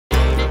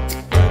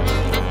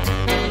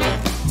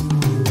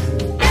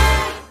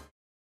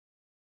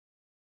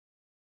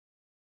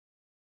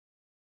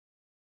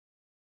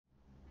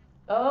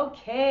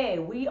Okay,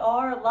 we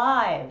are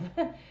live.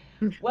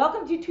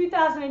 Welcome to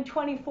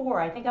 2024.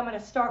 I think I'm going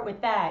to start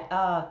with that.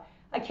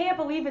 I can't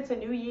believe it's a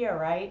new year,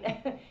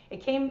 right?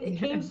 It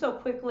came so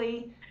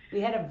quickly. We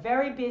had a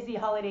very busy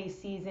holiday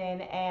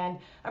season, and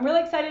I'm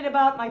really excited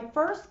about my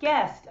first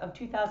guest of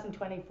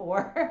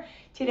 2024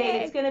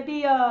 today. It's Yay. going to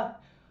be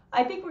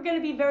I think we're going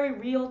to be very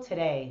real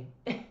today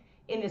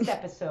in this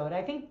episode.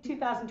 I think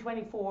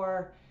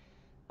 2024,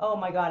 oh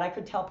my God, I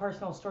could tell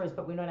personal stories,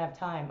 but we don't have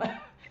time.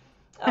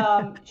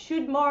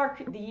 Should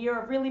mark the year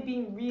of really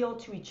being real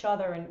to each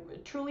other and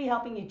truly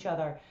helping each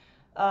other.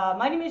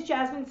 My name is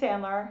Jasmine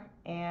Sandler,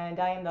 and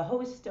I am the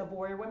host of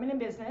Warrior Women in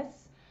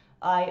Business.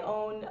 I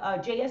own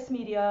JS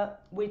Media,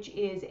 which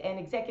is an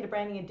executive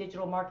branding and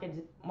digital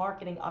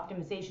marketing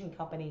optimization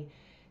company.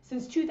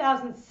 Since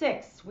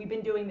 2006, we've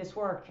been doing this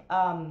work,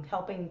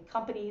 helping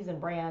companies and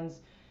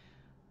brands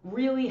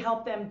really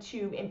help them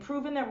to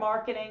improve in their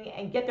marketing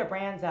and get their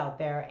brands out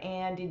there.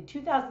 And in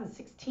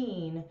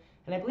 2016,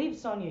 and I believe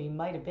Sonia, you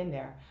might have been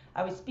there,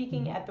 I was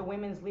speaking Mhm. at the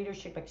Women's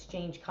Leadership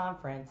Exchange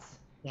conference,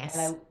 and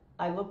Yes.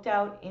 I looked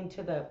out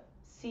into the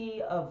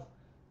sea of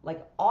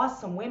like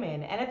awesome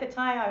women. And at the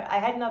time, I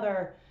had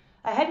another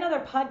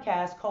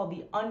podcast called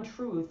The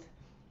Untruth,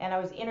 and I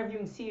was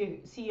interviewing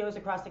CEOs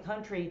across the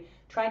country,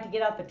 trying to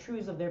get out the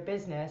truths of their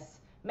business,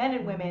 men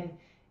and Mhm. women.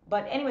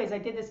 But anyways, I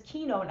did this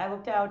keynote, and I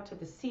looked out to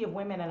the sea of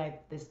women, and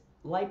this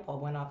light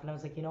bulb went off, and I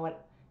was like, you know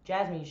what,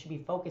 Jasmine, you should be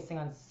focusing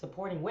on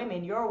supporting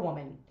women. You're a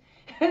woman.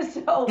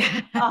 So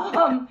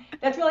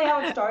that's really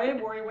how it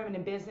started, Warrior Women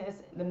in Business.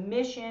 The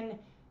mission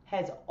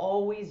has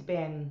always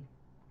been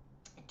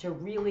to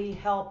really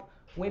help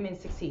women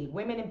succeed.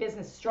 Women in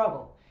business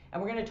struggle.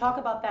 And we're going to talk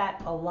about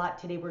that a lot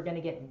today. We're going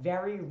to get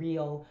very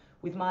real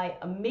with my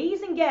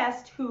amazing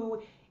guest,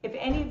 who, if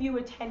any of you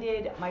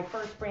attended my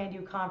first brand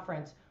new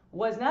conference,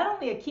 was not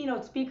only a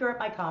keynote speaker at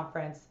my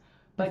conference,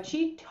 but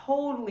she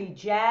totally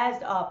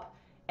jazzed up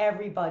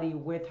everybody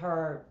with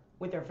her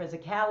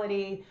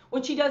physicality,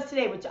 what she does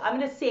today, which I'm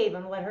going to save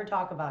and let her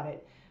talk about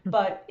it.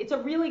 But it's a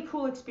really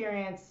cool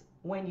experience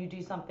when you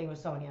do something with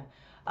Sonia.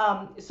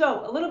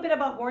 So a little bit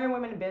about Warrior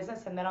Women in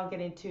Business, and then I'll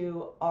get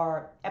into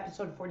our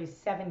episode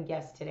 47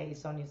 guest today,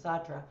 Sonia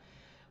Satra.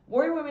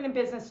 Warrior Women in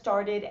Business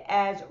started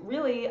as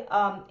really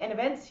an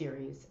event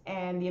series,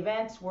 and the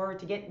events were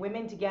to get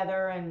women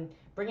together and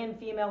bring in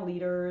female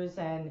leaders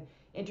and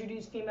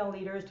introduce female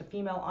leaders to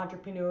female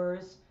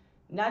entrepreneurs,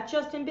 not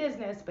just in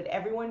business, but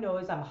everyone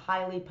knows I'm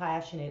highly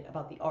passionate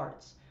about the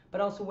arts,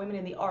 but also women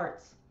in the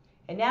arts.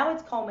 And now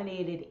it's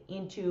culminated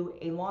into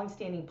a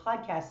long-standing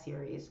podcast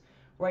series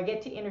where I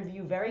get to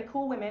interview very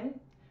cool women,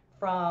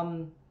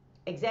 from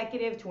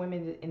executive to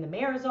women in the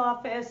mayor's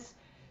office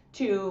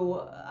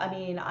to,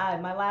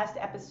 my last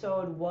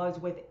episode was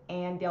with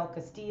Ann Del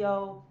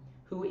Castillo,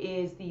 who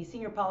is the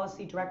Senior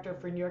Policy Director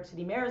for New York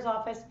City Mayor's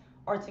Office,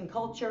 Arts and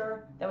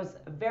Culture. That was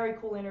a very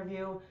cool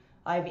interview.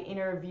 I've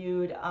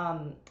interviewed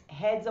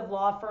heads of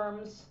law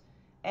firms,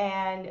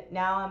 and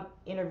now I'm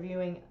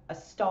interviewing a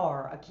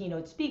star, a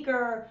keynote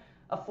speaker,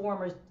 a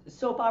former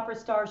soap opera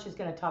star. She's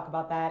going to talk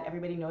about that.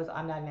 Everybody knows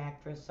I'm not an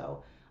actress,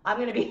 so I'm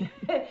going to be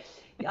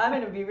I'm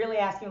going to be really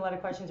asking a lot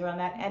of questions around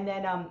that. And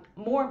then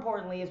more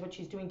importantly is what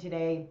she's doing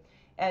today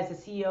as the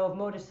CEO of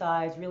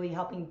Moticise, really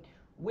helping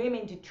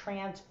women to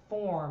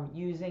transform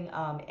using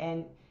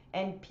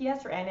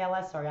NPS or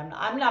NLS. Sorry,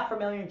 I'm not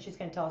familiar, and she's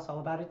going to tell us all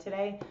about it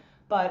today.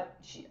 But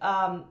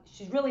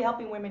she's really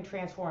helping women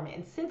transform.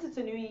 And since it's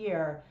a new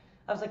year,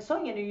 I was like,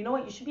 Sonia, you know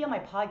what? You should be on my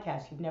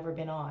podcast. You've never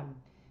been on.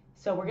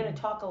 So we're going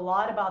to talk a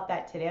lot about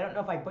that today. I don't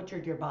know if I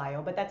butchered your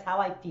bio, but that's how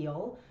I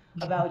feel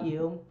about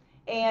you.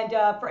 And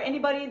for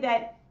anybody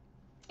that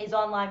is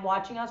online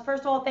watching us,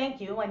 first of all, thank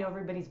you. I know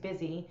everybody's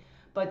busy.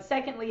 But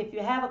secondly, if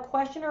you have a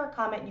question or a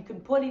comment, you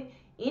can put it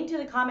into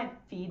the comment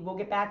feed. We'll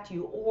get back to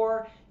you.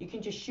 Or you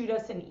can just shoot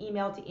us an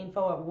email to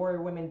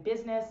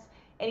info@warriorwomenbusiness.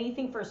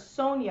 Anything for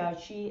Sonia,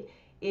 she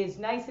is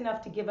nice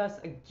enough to give us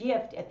a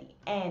gift at the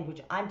end,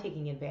 which I'm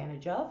taking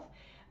advantage of.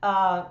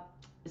 Uh,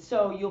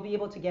 so you'll be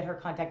able to get her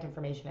contact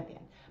information at the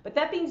end. But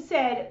that being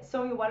said,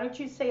 Sonia, why don't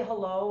you say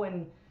hello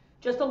and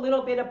just a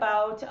little bit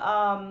about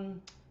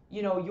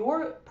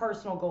your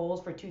personal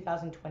goals for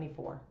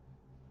 2024.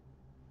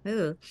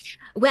 Ooh.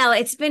 Well,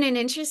 it's been an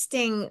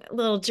interesting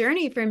little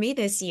journey for me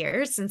this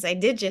year since I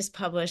did just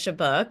publish a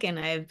book and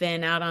I've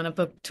been out on a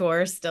book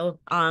tour still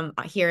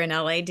here in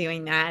LA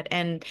doing that.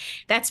 And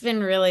that's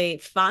been really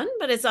fun,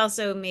 but it's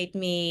also made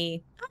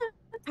me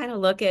kind of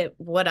look at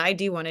what I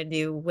do want to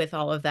do with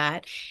all of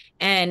that.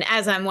 And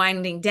as I'm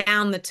winding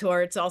down the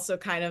tour, it's also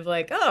kind of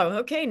like, oh,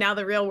 okay, now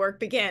the real work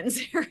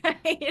begins,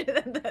 right?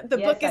 The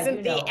book Yes, I do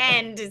isn't the know.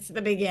 end, it's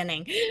the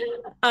beginning.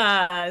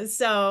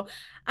 So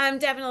I'm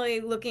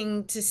definitely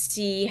looking to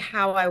see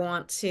how I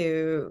want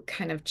to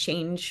kind of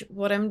change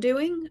what I'm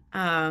doing.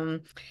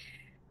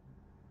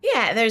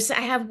 Yeah,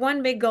 I have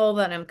one big goal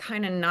that I'm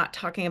kind of not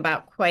talking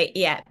about quite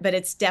yet, but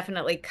it's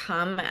definitely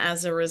come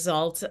as a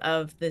result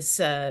of this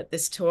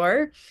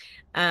tour.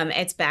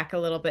 It's back a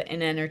little bit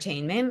in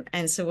entertainment,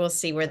 and so we'll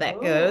see where that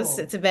goes.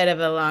 Oh, It's a bit of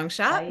a long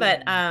shot,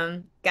 but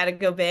exciting. got to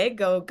go big,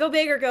 go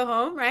big or go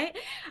home, right?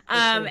 For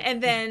sure.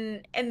 And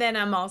then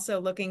I'm also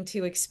looking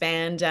to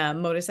expand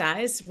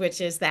Moticise,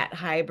 which is that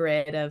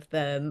hybrid of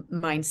the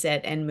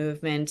mindset and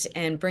movement,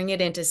 and bring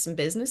it into some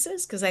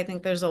businesses because I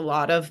think there's a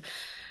lot of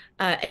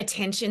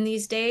attention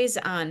these days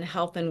on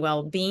health and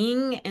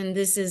well-being, and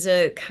this is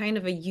a kind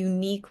of a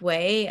unique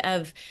way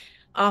of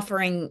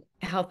offering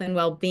health and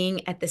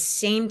well-being at the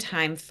same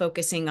time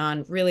focusing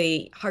on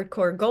really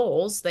hardcore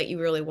goals that you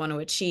really want to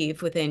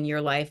achieve within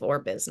your life or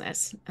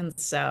business. And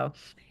so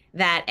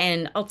that,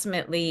 and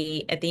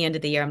ultimately at the end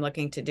of the year, I'm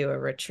looking to do a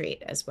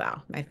retreat as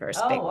well, my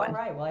first big Oh, all one.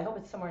 right. Well, I hope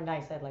it's somewhere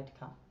nice. I'd like to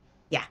come.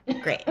 Yeah,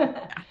 great.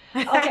 Okay,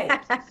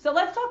 Yeah. so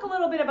let's talk a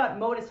little bit about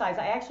Moticise.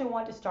 I actually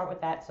want to start with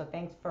that, so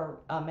thanks for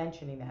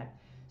mentioning that.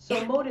 So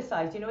Yeah.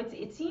 Moticise,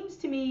 it seems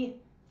to me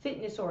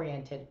fitness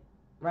oriented,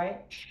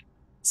 right?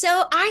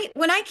 So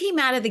when I came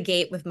out of the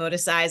gate with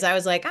Moticise, I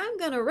was like, I'm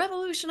gonna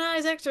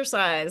revolutionize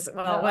exercise.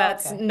 Well,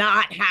 that's Okay.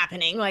 not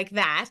happening like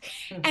that.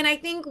 Mhm. And I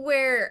think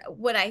where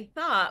what I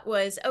thought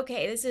was,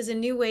 okay, this is a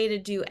new way to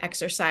do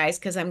exercise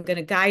because I'm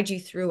gonna guide you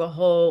through a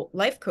whole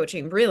life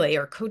coaching, really,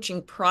 or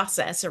coaching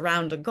process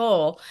around a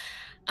goal.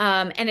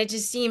 And it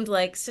just seemed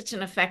like such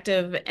an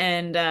effective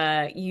and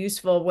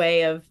useful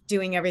way of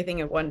doing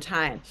everything at one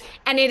time.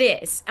 And it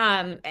is.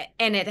 And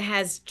it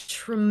has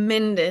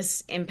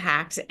tremendous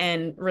impact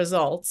and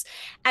results.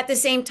 At the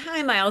same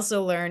time, I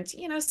also learned,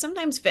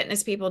 sometimes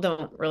fitness people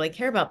don't really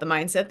care about the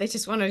mindset. They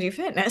just want to do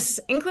fitness,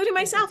 including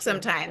This is myself true.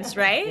 sometimes,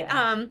 right?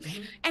 Yeah. Hmm.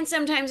 And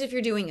sometimes if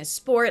you're doing a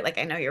sport, like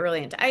I know you're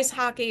really into ice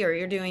hockey or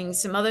you're doing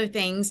some other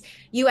things,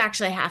 you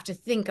actually have to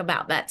think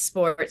about that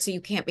sport. So you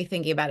can't be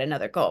thinking about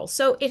another goal.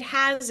 So it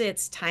has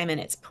its time and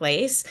its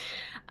place.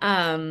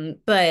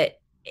 But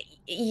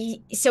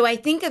so I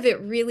think of it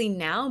really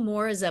now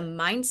more as a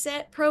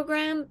mindset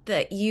program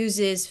that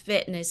uses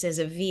fitness as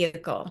a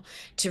vehicle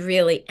to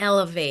really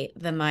elevate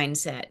the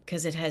mindset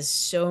because it has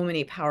so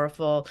many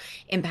powerful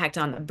impact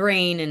on the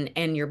brain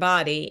and your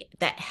body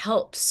that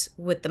helps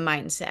with the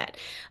mindset.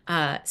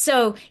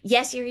 So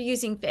yes, you're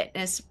using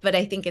fitness, but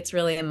I think it's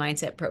really a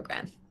mindset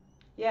program.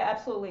 Yeah,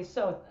 absolutely.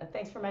 So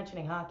thanks for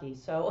mentioning hockey.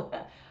 So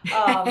yes,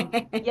 I've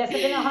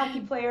been a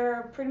hockey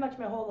player pretty much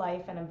my whole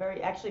life, and I'm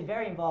actually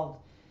very involved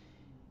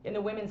in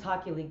the women's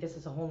hockey league. This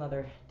is a whole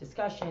nother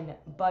discussion,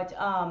 but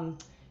yeah, I'm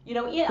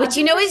Which just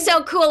is saying.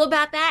 so cool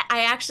about that?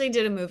 I actually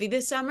did a movie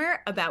this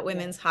summer about Yeah.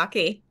 women's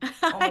hockey.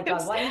 Oh my I'm,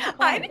 God, why didn't you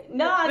call I'm me?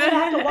 No, I'm gonna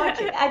have to watch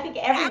it. I think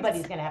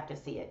everybody's yes, gonna have to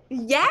see it.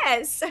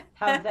 yes.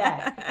 How's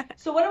that?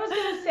 So what I was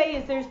gonna say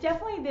is there's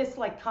definitely this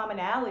like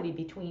commonality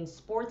between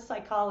sports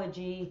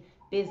psychology,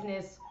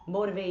 business,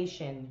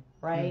 motivation,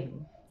 right?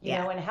 Mhm.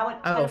 Yeah. And how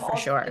it kind Oh, of for all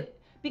sure.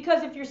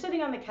 because if you're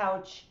sitting on the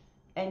couch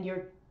and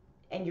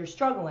you're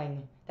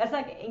struggling, that's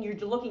not and you're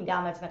looking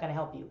down, that's not gonna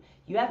help you.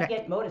 You have to Right.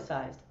 get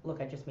moticized.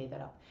 Look, I just made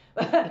that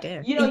You up.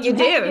 do. You You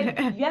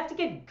have to do.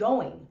 get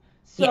going.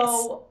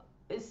 Yes.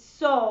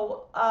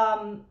 So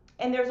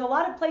and there's a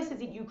lot of places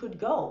that you could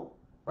go,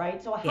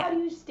 right? So Yeah. how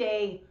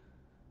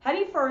do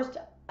you first,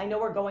 I know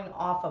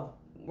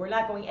we're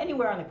not going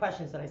anywhere on the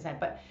questions that I sent,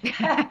 but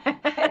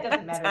it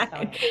doesn't It's matter,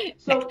 fine.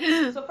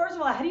 Sonia. So first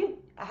of all,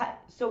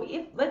 so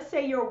if, let's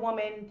say you're a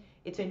woman,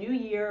 it's a new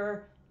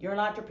year, you're an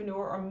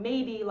entrepreneur, or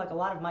maybe like a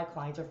lot of my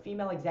clients are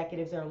female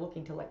executives that are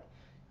looking to like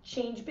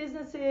change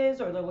businesses,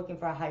 or they're looking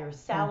for a higher Mm,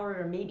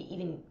 salary, or maybe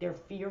even they're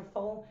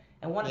fearful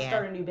and want to yeah.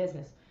 start a new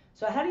business.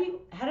 So how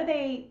do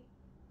they,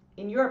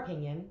 in your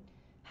opinion,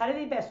 how do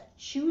they best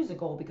choose a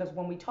goal? Because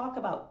when we talk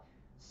about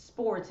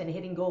sports and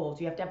hitting goals,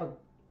 you have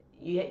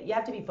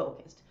to be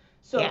focused.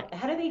 Yeah. So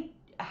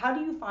how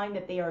do you find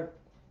that they are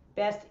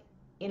best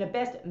in a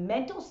best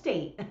mental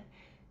state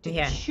to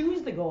Yeah.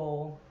 choose the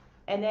goal,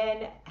 and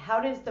then how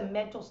does the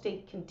mental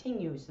state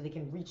continue so they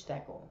can reach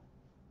that goal?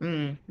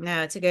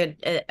 No, it's a good.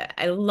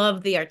 I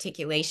love the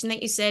articulation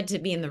that you said to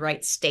be in the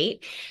right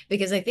state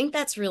because I think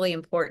that's really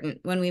important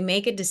when we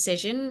make a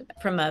decision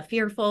from a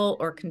fearful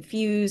or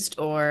confused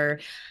or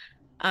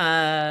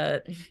uh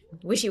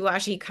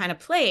wishy-washy kind of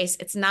place.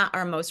 It's not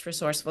our most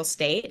resourceful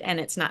state, and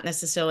it's not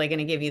necessarily going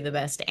to give you the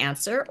best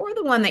answer or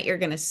the one that you're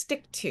going to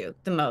stick to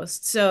the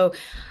most. So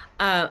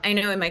I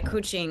know in my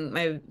coaching,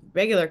 my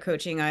regular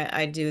coaching,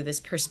 I do this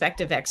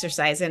perspective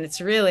exercise, and it's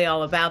really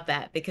all about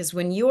that because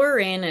when you're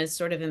in a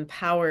sort of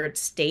empowered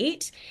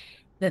state,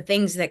 the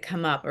things that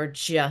come up are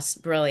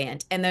just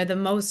brilliant. And they're the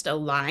most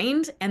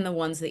aligned and the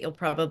ones that you'll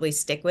probably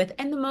stick with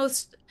and the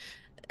most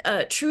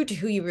true to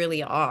who you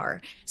really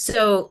are.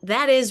 So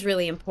that is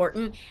really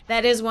important.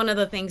 That is one of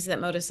the things that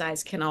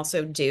Moticize can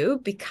also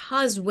do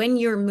because when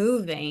you're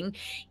moving,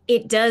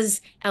 it does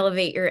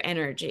elevate your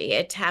energy.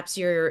 It taps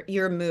your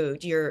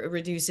mood, your it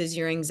reduces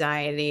your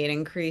anxiety, it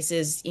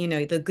increases,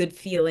 the good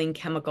feeling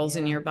chemicals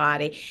in Yeah. your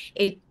body.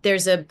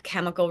 There's a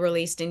chemical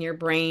released in your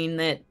brain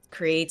that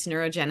creates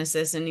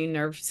neurogenesis and new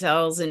nerve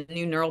cells and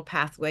new neural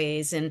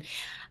pathways. And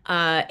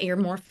you're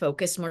more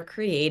focused, more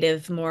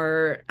creative,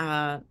 more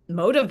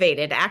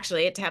motivated.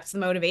 Actually, it taps the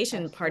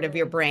motivation part of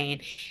your Absolutely.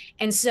 brain.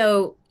 And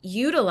so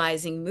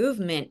utilizing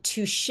movement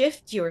to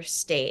shift your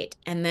state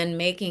and then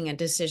making a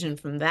decision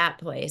from that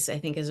place, I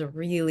think is a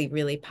really,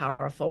 really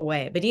powerful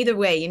way. But either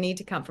way, you need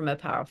to come from a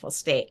powerful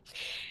state.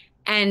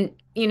 And,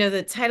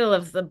 the title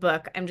of the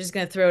book, I'm just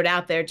going to throw it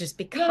out there just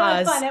No, no,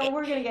 it's fine. because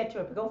We're gonna get to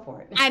it, but go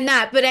for it. I'm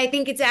not, but I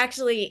think it's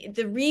actually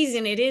the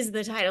reason it is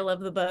the title of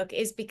the book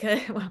is because,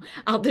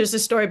 well, there's a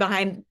story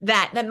behind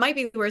that that might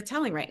be worth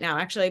telling right now,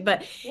 actually.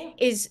 But Yeah.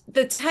 is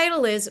the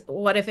title is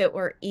What If It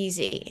Were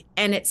Easy?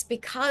 And it's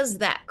because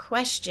that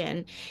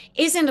question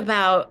isn't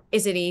about,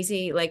 is it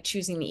easy? Like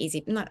choosing the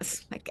easy, not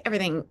like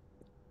everything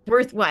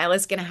worthwhile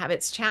is going to have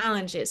its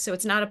challenges. So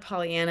it's not a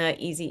Pollyanna,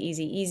 easy,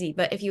 easy, easy.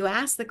 But if you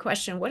ask the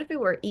question, what if it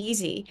were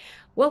easy?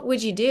 What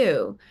would you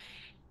do?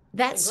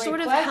 It's a That great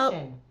sort of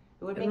help. question.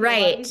 It would make it a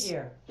lot Right.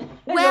 easier.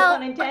 No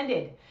pun Well,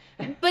 intended.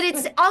 but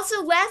it's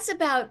also less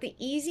about the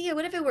easy.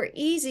 What if it were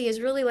easy is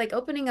really like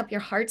opening up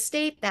your heart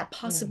state, that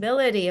Mm,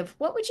 possibility of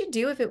what would you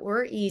do if it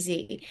were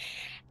easy?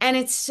 And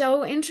it's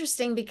so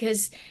interesting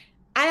because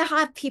I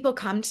have people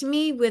come to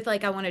me with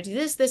like, I want to do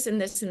this, this,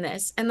 and this, and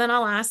this. And then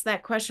I'll ask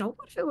that question, what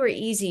if it were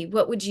easy?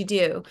 What would you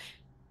do?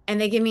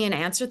 And they give me an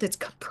answer that's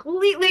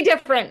completely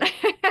different.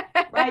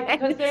 right,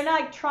 because And they're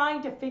not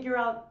trying to figure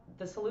out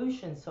the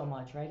solution so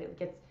much, right? It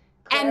gets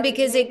And clarity,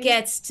 because it maybe.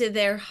 gets to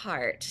their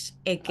heart,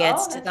 it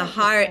gets Oh, to that's the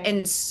heart interesting.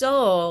 and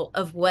soul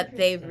of what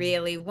they Interesting.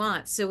 really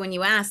want. So when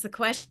you ask the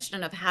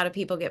question of how do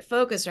people get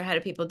focused or how do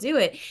people do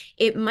it,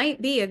 it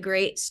might be a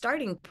great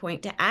starting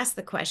point to ask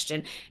the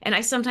question. And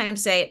I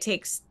sometimes say it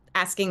takes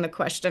asking the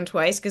question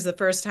twice because the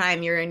first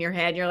time you're in your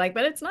head, you're like,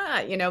 but it's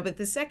not, but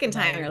the second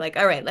time you're Right. like,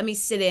 all right, let me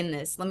sit in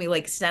this. Let me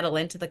like settle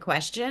into the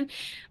question.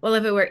 Well,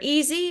 if it were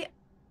easy,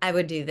 I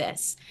would do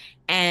this.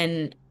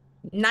 And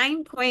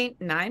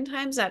 9.9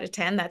 times out of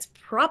 10, that's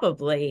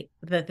probably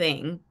the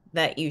thing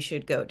that you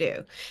should go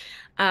do.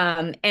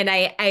 And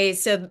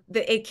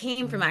it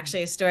came from Mm,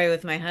 actually a story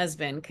with my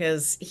husband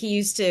because he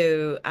used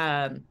to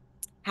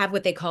have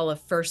what they call a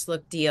first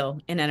look deal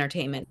in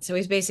entertainment. So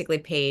he's basically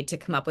paid to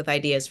come up with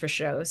ideas for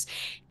shows.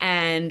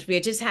 And we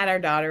had just had our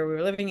daughter. We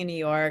were living in New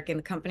York, and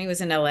the company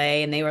was in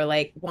LA, and they were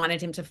like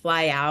wanted him to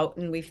fly out,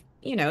 and we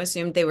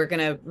assumed they were going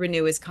to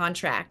renew his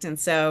contract. And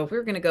so we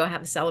were going to go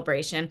have a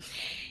celebration.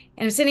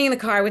 And I'm sitting in the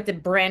car with the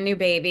brand new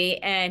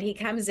baby, and he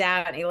comes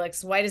out and he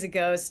looks white as a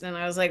ghost. And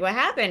I was like, "What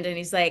happened?" And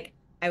he's like,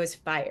 "I was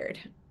fired."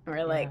 And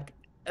we're yeah. like,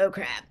 "Oh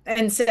crap."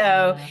 And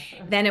so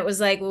Yeah. then it was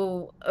like,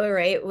 "Well, all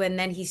right." When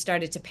then he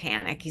started to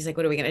panic. He's like,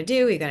 "What are we gonna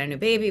do? We got a new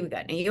baby. We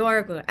got New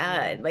York.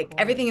 Yeah, of Like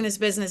everything in course. this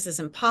business is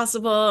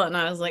impossible." And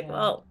I was like, Yeah.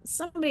 "Well,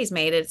 somebody's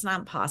made it. It's not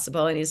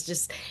impossible." And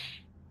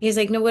he's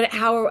like, no,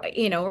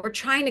 we're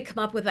trying to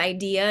come up with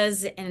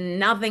ideas and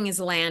nothing is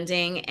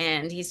landing.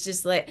 And he's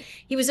just like,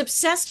 he was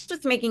obsessed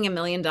with making $1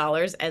 million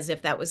as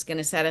if that was going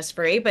to set us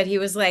free. But he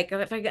was like,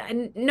 if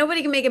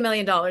nobody can make $1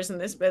 million in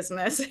this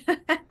business.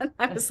 And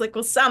I was like,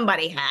 well,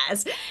 somebody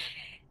has.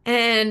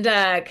 And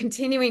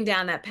continuing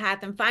down that path.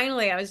 And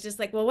finally, I was just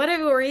like, well,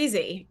 whatever were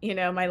easy.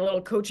 My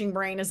little coaching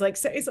brain is like,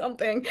 say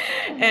something.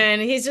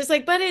 And he's just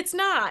like, but it's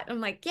not. I'm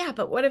like, yeah,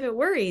 but what if it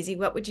were easy?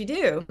 What would you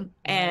do?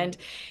 Right. And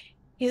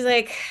he's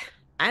like,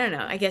 I don't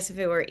know. I guess if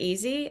it were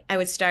easy, I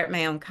would start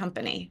my own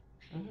company.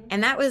 Hmm.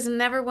 And that was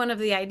never one of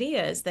the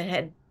ideas that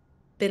had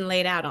been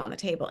laid out on the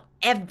table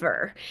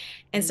ever.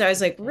 And so I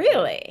was like, Interesting.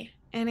 really?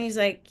 And he's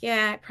like,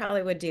 yeah, I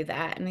probably would do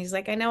that. And he's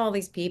like, I know all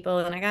these people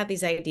and I got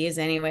these ideas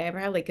anyway. I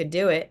probably could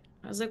do it.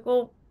 I was like,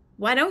 well,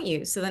 why don't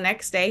you? So the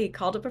next day he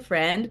called up a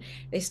friend.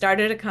 They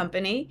started a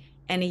company.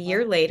 And a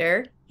year Wow.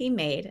 later, he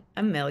made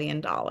 $1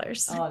 million.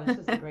 Oh, this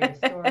is the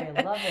greatest story. I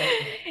love it.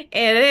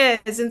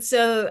 It is. And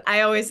so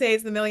I always say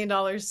it's the $1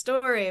 million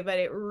story, but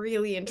it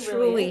really and It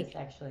really truly is,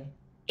 actually.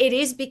 it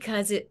is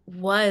because it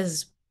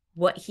was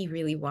what he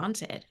really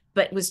wanted,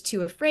 but was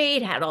too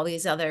afraid, had all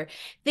these other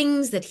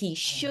things that he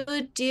Right.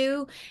 should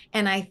do.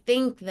 And I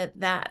think that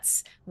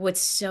that's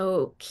what's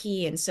so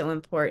key and so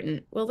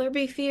important. Will there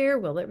be fear?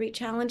 Will there be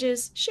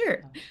challenges?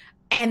 Sure.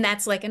 And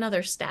that's like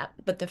another step.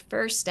 But the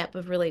first step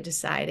of really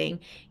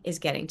deciding is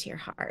getting to your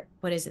heart.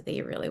 What is it that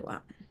you really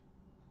want?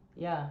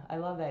 Yeah, I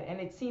love that. And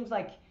it seems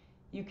like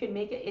you can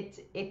make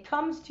it. It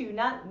comes to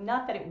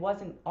not that it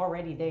wasn't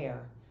already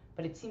there,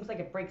 but it seems like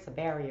it breaks a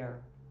barrier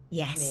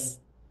to me. Yes,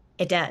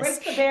 it It does.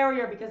 breaks the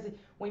barrier because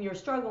when you're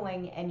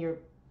struggling and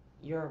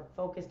you're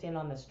focused in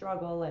on the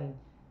struggle and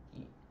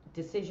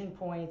decision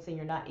points and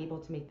you're not able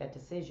to make that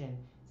decision,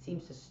 it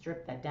seems to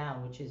strip that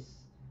down, which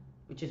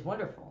is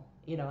wonderful.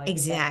 I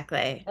think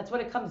Exactly. that's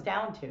what it comes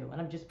down to.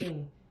 And I'm just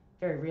being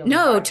very real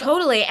there. No,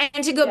 totally.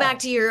 And to go Yeah. back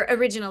to your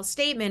original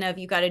statement of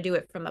you got to do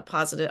it from a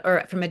positive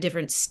or from a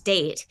different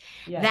state,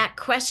 Yeah. that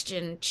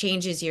question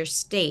changes your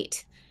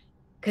state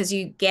because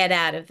you get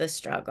out of the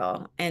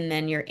struggle and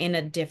then you're in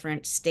a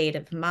different state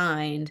of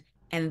mind.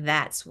 And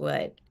that's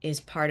what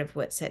is part of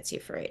what sets you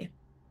free.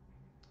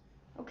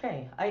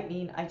 Okay. I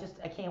mean, I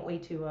can't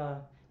wait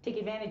take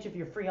advantage of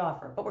your free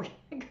offer. But we're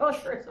going to go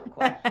through some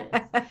questions.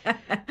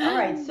 All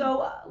right,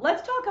 so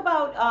let's talk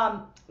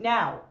about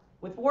now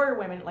with Warrior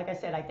Women. Like I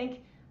said, I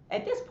think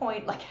at this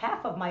point, like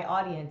half of my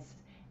audience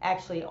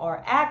actually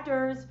are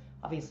actors,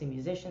 obviously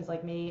musicians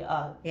like me,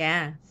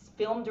 Yeah.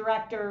 film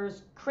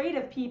directors,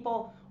 creative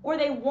people, or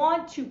they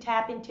want to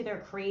tap into their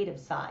creative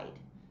side.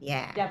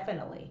 Yeah.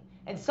 Definitely.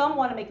 And some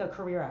want to make a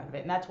career out of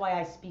it. And that's why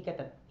I speak at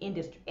the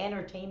industry,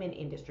 entertainment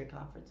industry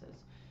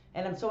conferences.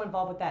 And I'm so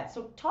involved with that.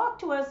 So talk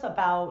to us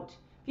about,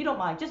 if you don't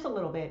mind, just a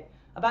little bit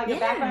about your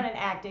Yeah. background in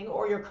acting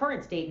or your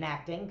current state in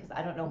acting, because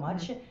I don't know Mhm.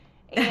 much.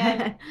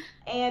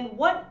 And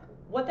what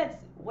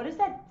is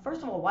that,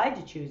 first of all, why did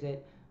you choose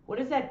it? What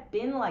has that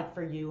been like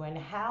for you, and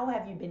how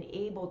have you been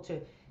able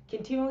to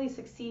continually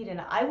succeed in,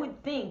 I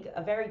would think,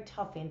 a very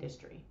tough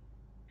industry?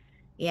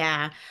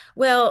 Yeah.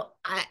 Well,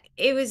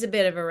 it was a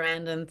bit of a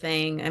random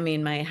thing. I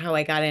mean, my how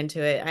I got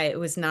into it, it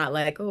was not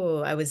like, oh,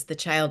 I was the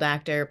child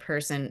actor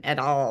person at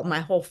all. My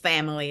whole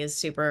family is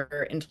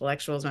super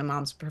intellectuals. My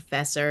mom's a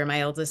professor.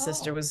 My oldest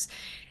sister Oh, was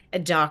a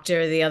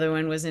doctor. The other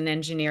one was in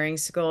engineering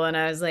school. And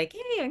I was like,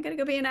 hey, I'm gonna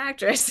go be an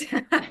actress.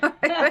 I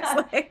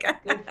was like,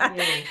 good for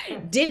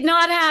you. did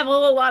not have a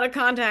whole lot of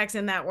contacts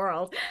in that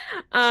world.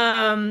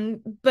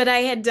 But I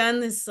had done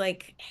this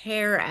like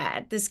hair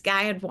ad. This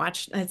guy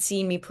had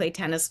seen me play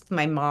tennis with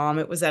my mom.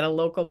 It was at a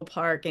local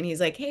park, and he's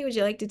like, hey, would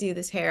you like to do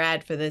this hair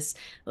ad for this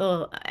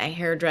little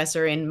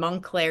hairdresser in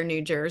Montclair,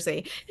 New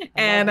Jersey? I love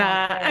And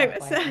I Montclair,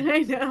 was, by the way. I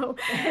know.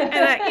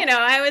 And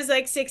I was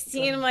like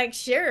 16. I'm like,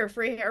 sure,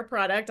 free hair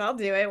product. I'll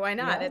do it. Why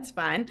not? Yeah, It's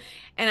fun.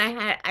 And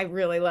I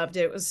really loved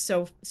it. It was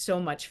so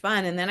much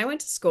fun. And then I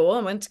went to school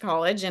and went to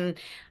college, and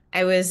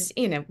I was,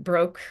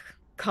 broke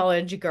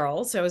college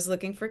girl. So I was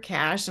looking for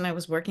cash, and I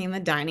was working in the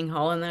dining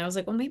hall. And then I was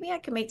like, well, maybe I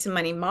could make some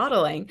money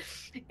modeling.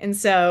 And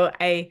so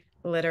I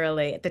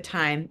literally at the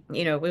time,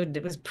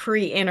 it was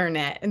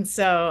pre-internet. And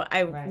so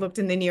I right. looked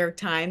in the New York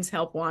Times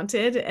help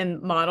wanted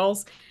and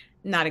models.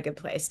 Not a good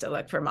place to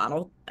look for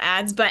model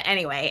ads. But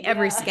anyway,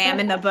 every Yeah, scam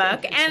in the that's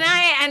book. And interesting.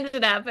 I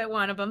ended up at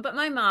one of them. But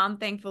my mom,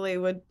 thankfully,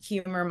 would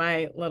humor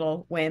my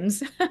little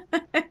whims.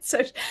 So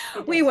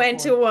Good to we have went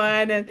to support.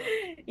 one, and,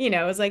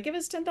 it was like, give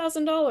us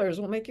 $10,000.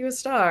 We'll make you a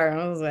star. And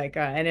I was like,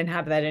 I didn't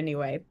have that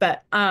anyway.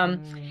 But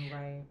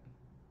Right.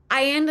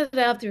 I ended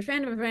up through a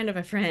friend of a friend of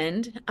a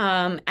friend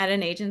at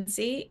an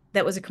agency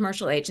that was a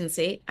commercial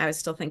agency. I was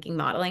still thinking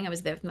modeling. I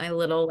was there with my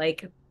little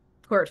like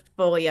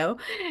portfolio,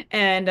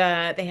 and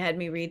they had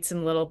me read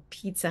some little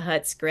Pizza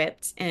Hut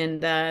script,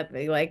 and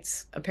they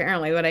liked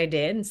apparently what I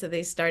did, and so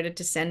they started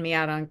to send me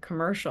out on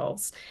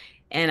commercials.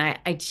 And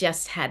I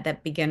just had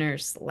that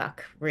beginner's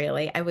luck,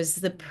 really. I was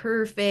the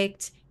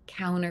perfect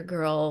counter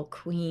girl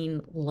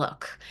queen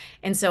look.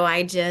 And so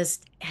I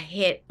just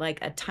hit like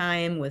a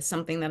time with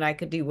something that I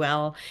could do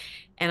well,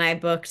 and I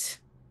booked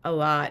a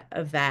lot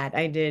of that.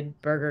 I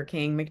did Burger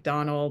King,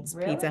 McDonald's,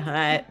 Really? Pizza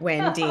Hut,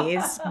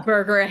 Wendy's,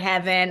 Burger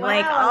Heaven,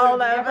 like Wow, I would all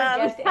have of never them.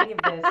 guessed any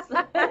of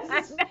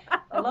this.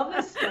 I No. love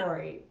this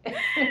story.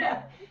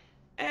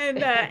 And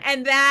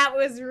that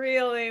was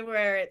really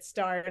where it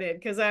started,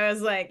 because I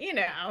was like,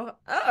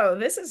 oh,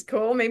 this is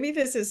cool. Maybe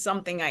this is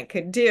something I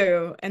could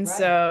do. And Right.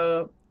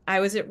 so I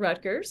was at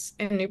Rutgers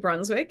in New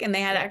Brunswick, and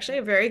they had Yep. actually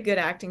a very good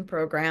acting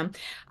program.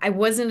 I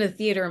wasn't a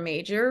theater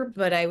major,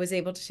 but I was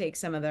able to take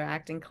some of their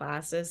acting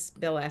classes.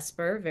 Bill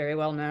Esper, very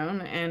well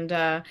known, and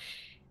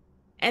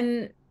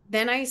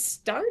then I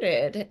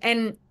started.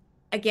 And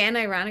again,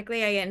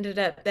 ironically, I ended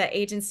up, the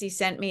agency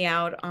sent me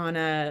out on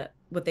a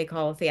what they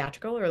call a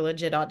theatrical or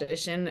legit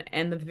audition.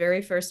 And the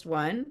very first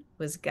one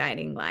was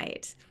Guiding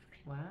Light.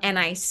 And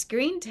Wow. I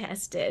screen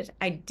tested.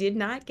 I did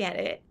not get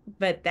it,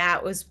 but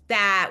that was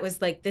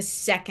like the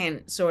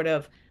second sort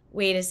of,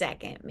 wait a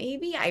second,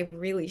 maybe I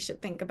really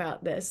should think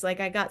about this. Like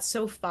I got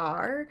so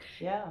far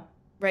Yeah.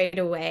 right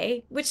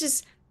away, which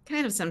is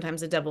kind of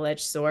sometimes a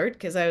double-edged sword,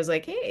 because I was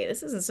like, hey,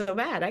 this isn't so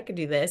bad. I could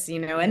do this.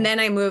 And Yeah. then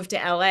I moved to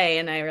LA,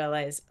 and I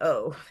realized,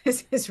 oh,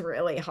 this is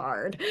really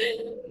hard.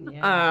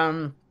 Yeah.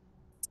 Um,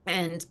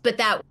 but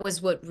that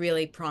was what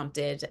really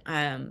prompted.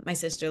 My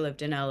sister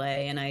lived in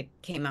LA, and I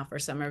came out for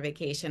summer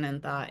vacation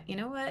and thought, you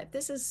know what?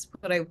 This is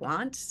what I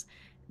want.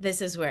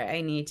 This is where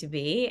I need to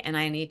be, and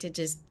I need to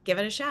just give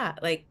it a shot.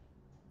 Like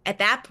at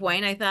that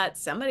point, I thought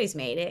somebody's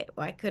made it.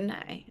 Why couldn't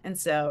I? And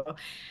so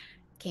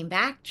came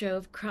back,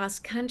 drove cross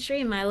country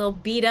in my little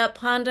beat up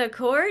Honda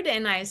Accord,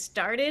 and I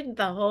started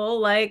the whole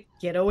like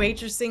get a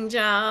waitressing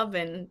job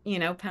and,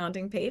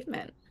 pounding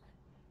pavement.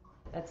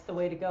 That's the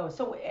way to go.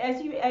 So,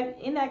 as you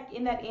in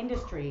that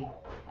industry,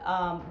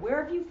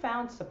 where have you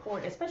found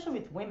support, especially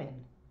with women?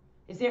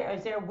 Is there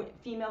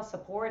female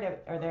support?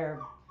 Are there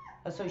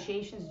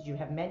associations? Did you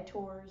have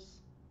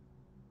mentors?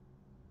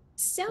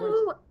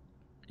 Where's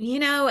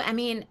So, I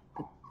mean,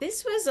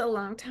 this was a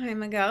long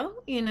time ago,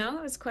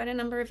 it was quite a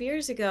number of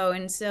years ago.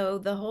 And so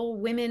the whole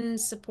women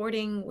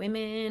supporting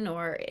women,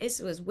 or it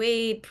was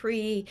way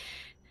pre,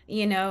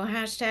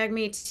 hashtag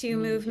Me Too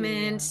Me Too?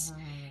 Yeah, movement.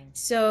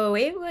 So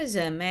it was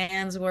a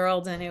man's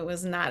world, and it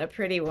was not a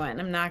pretty one.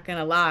 I'm not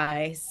gonna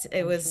lie.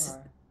 It I'm was,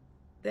 sure.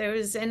 there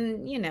was,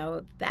 and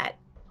that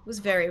was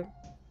very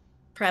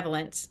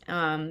prevalent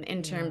in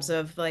Yeah. terms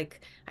of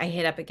like I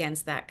hit up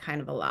against that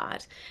kind of a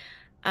lot.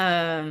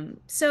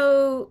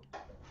 So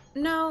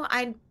no,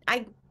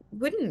 I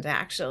wouldn't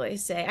actually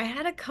say. I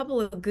had a couple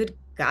of good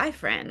guy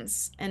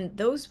friends, and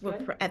those were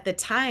Good. at the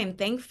time,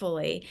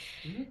 thankfully,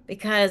 Hmm.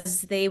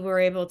 because they were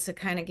able to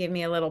kind of give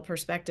me a little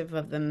perspective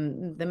of the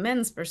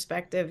men's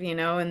perspective,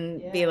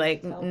 and be Yes, like,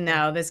 it's helpful.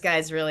 no, this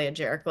guy's really a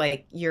jerk.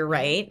 Like, you're Hmm.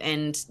 right,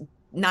 and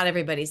not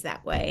everybody's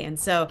that way. And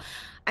so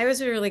I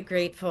was really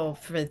grateful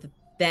for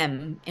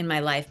them in my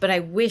life, but I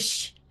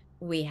wish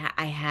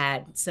I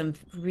had some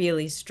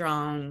really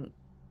strong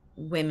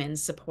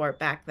women's support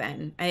back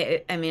then.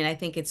 I mean, I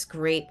think it's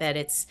great that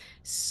it's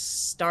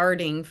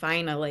starting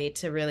finally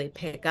to really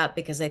pick up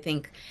because I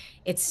think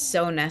it's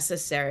so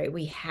necessary.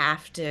 We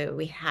have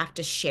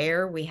to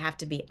share, we have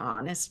to be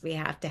honest, we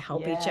have to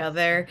help each Yes.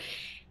 other.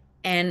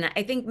 And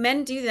I think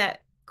men do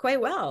that quite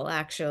well,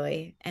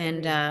 actually.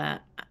 And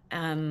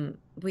Agreed.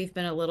 we've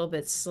been a little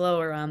bit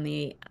slower on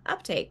the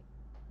uptake,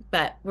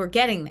 but we're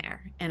getting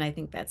there, and I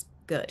think that's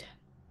good.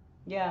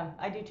 Yeah,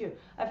 I do too.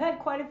 I've had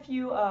quite a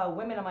few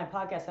women on my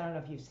podcast. I don't know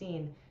if you've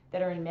seen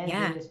that are in men's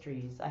Yeah.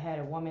 industries. I had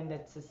a woman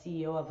that's the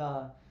CEO of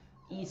a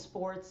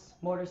esports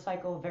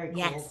motorcycle, very cool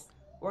Yes.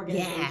 Yeah.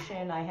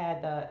 organization. I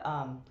had the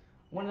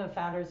one of the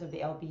founders of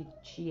the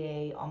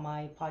LBGA on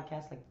my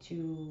podcast like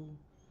 2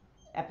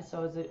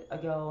 episodes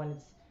ago, and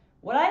it's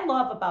what I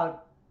love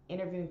about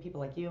interviewing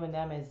people like you and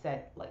them is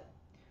that like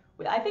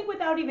I think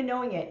without even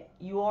knowing it,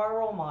 you are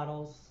role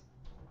models,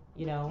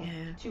 you know,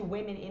 Yeah. to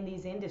women in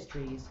these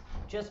industries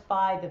just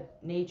by the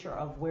nature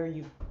of where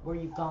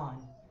you've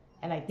gone.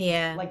 And I think,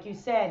 Yeah. like you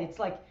said, it's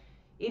like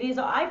it is.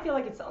 I feel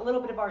like it's a little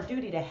bit of our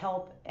duty to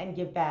help and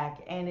give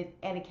back, and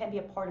it can be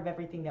a part of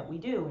everything that we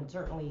do. And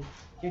certainly,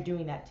 you're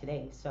doing that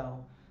today.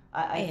 So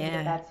I think that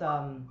Yeah. that's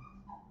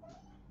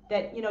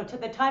that to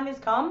the time has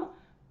come,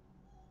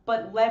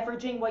 but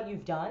leveraging what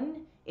you've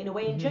done in a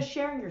way and Mhm. just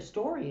sharing your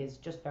story is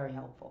just very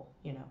helpful.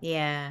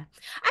 Yeah.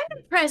 I'm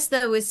impressed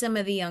though with some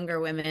of the younger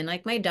women,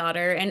 like my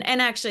daughter, and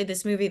actually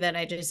this movie that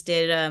I just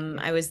did, Yeah.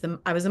 I was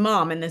a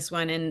mom in this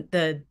one, and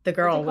the What's it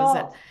girl was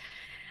at called?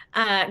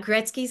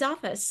 Gretzky's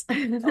office.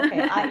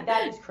 Okay, I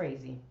that is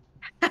crazy.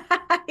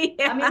 I mean,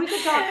 Yeah. we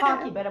could talk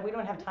hockey, but we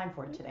don't have time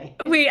for it today.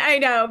 I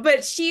know,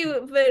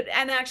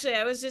 and actually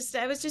I was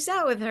just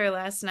out with her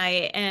last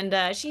night,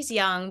 and she's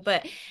young,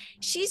 but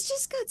she's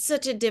just got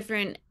such a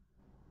different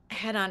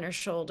head on her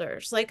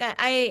shoulders. Like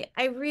I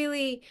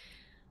really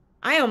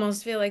I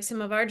almost feel like some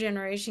of our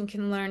generation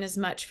can learn as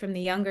much from the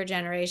younger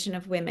generation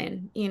of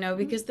women, Mhm.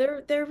 because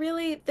they're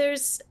really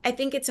I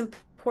think it's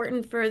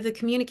important for the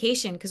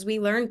communication because we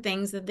learn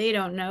things that they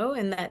don't know,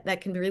 and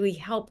that can really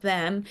help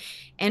them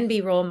and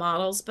be role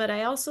models. But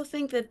I also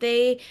think that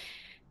they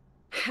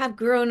have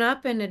grown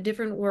up in a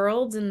different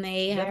world, and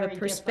they have a Very different.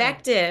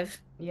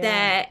 perspective Yeah.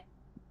 that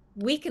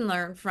we can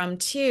learn from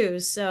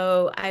too.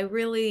 So I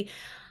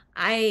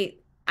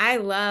I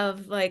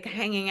love like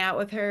hanging out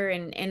with her,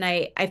 and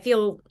I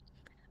feel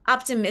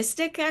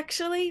optimistic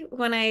actually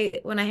when I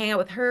hang out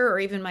with her, or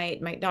even my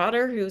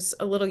daughter who's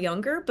a little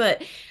younger,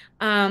 but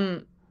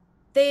um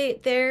they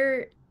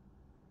they're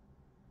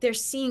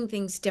seeing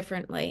things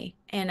differently,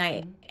 and I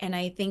Mhm. and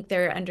I think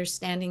they're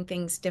understanding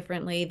things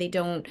differently. They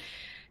don't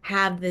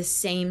have the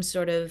same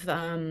sort of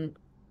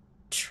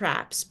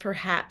traps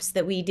perhaps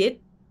that we did,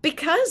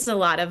 because a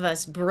lot of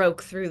us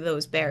broke through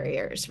those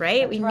barriers,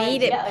 right? We That's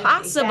made right. it Yeah,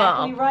 it's exactly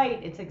possible.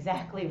 right. It's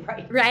exactly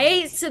right.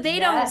 Right? So they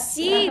don't Yes.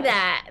 see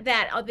that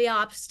the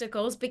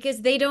obstacles,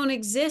 because they don't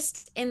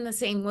exist in the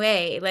same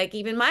way. Like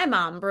even my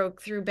mom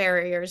broke through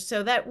barriers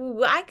so that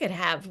I could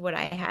have what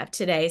I have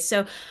today.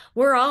 So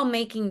we're all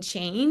making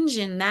change,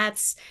 and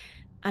that's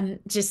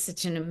just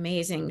such an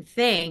amazing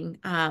thing.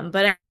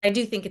 But I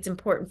do think it's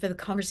important for the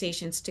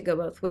conversations to go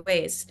both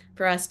ways,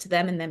 for us to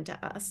them and them to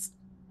us.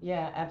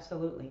 Yeah,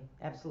 absolutely.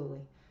 Absolutely.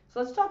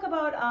 So let's talk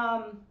about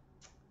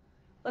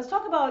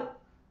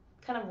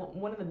kind of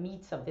one of the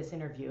meats of this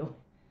interview,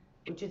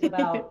 which is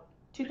about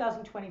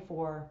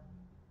 2024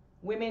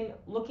 women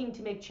looking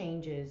to make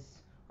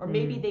changes, or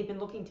maybe Mm. they've been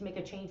looking to make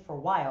a change for a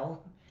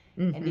while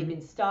and they've Hmm.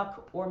 been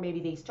stuck, or maybe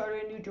they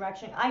started a new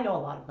direction. I know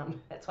a lot of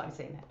them. That's why I'm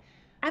saying that.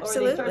 Or they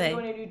started to go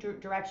in Absolutely. a new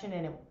direction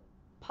and it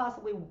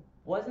possibly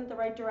wasn't the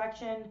right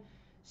direction.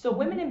 So,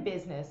 women Hmm. in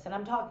business, and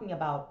I'm talking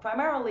about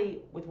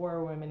primarily with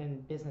where women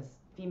in business,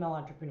 female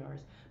entrepreneurs,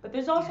 but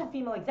there's Yeah. also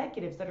female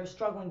executives that are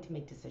struggling to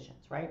make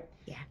decisions, right?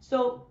 Yeah.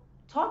 So,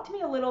 talk to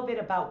me a little bit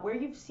about where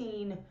you've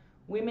seen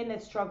women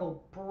that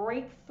struggle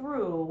break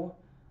through.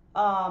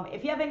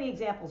 If you have any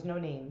examples, no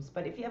names,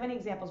 but if you have any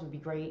examples, would be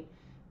great.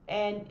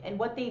 And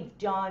what they've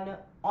done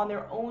on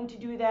their own to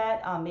do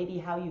that, maybe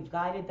how you've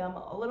guided them.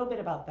 A little bit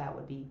about that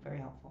would be very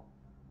helpful.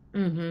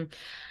 Hmm.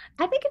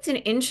 I think it's an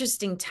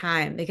interesting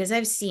time because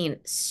I've seen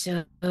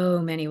so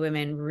many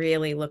women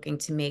really looking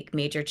to make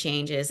major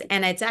changes.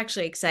 And it's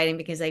actually exciting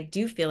because I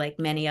do feel like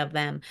many of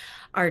them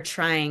are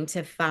trying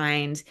to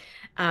find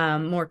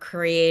more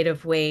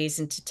creative ways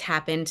and to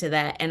tap into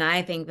that. And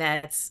I think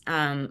that's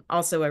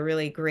also a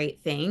really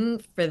great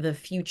thing for the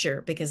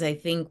future because I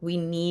think we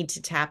need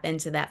to tap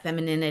into that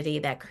femininity,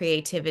 that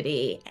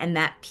creativity, and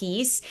that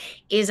peace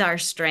is our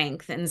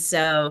strength. And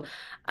so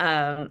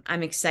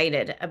I'm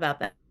excited about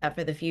that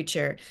for the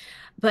future.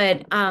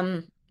 But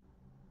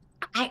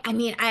I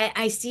mean,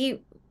 I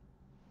see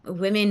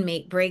women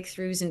make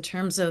breakthroughs in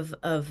terms of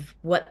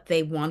what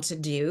they want to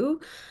do.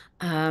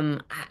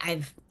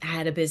 I've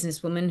had a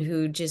businesswoman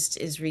who just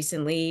is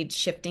recently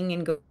shifting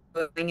and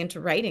going into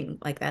writing.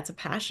 Like that's a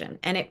passion.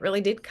 And it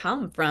really did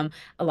come from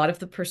a lot of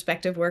the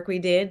perspective work we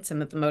did,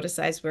 some of the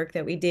Moticise work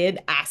that we did,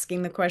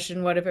 asking the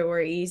question, what if it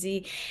were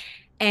easy?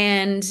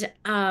 And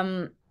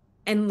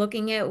and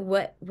looking at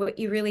what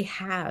you really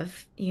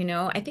have, you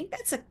know. I think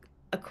that's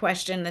a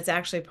question that's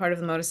actually part of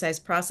the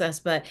Moticise process,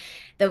 but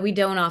that we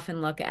don't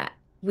often look at.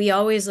 We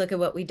always look at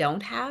what we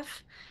don't have.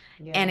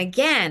 Yeah. And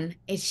again,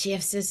 it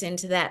shifts us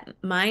into that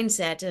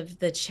mindset of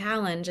the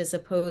challenge as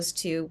opposed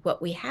to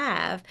what we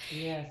have.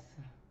 Yes.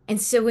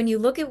 And so when you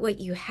look at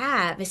what you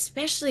have,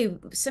 especially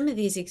some of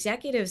these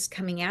executives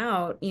coming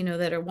out, you know,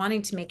 that are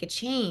wanting to make a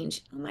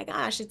change, oh my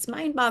gosh, it's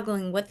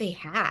mind-boggling what they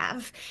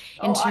have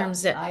in Oh, I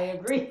terms of, I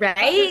agree.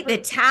 right? The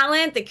 100%.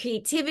 talent, the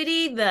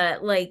creativity, the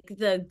like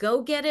the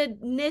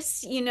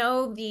go-gettedness, you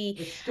know,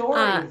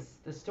 uh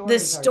The the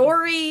stories are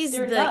just, stories,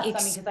 they're the nuts.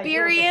 I mean, because I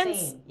deal with the experience.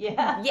 same.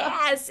 Yeah.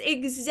 Yes,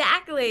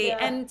 exactly. Yeah.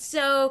 And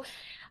so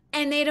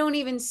and they don't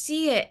even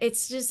see it.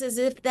 It's just as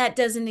if that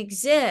doesn't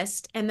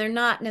exist and they're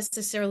not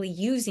necessarily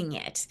using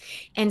it.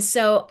 And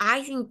so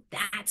I think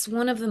that's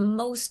one of the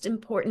most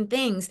important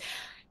things.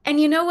 And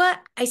you know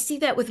what? I see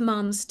that with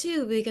moms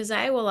too, because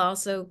I will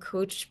also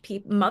coach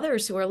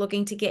mothers who are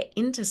looking to get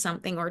into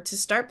something or to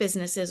start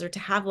businesses or to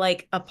have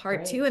like a It's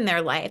part great. two in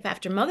their life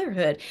after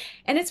motherhood.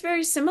 And it's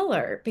very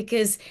similar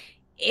because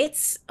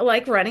it's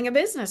like running a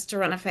business to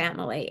run a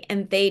family,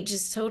 and they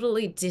just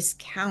totally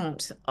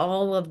discount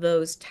all of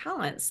those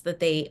talents that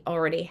they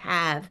already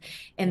have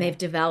and Yeah. they've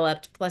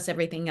developed, plus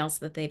everything else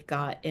that they've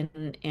got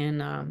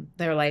in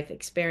their life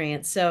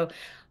experience. So,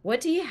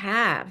 what do you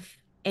have?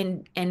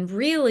 And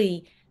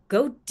really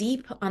go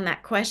deep on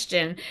that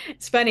question.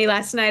 It's funny,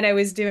 last night I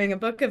was doing a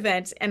book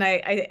event and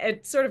I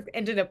sort of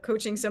ended up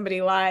coaching somebody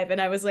live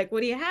and I was like,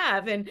 what do you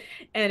have? And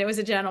it was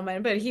a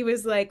gentleman, but he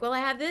was like, well, I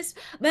have this,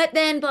 but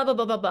then blah, blah,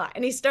 blah, blah, blah.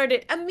 And he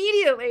started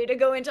immediately to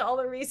go into all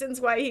the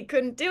reasons why he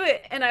couldn't do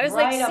it. And I was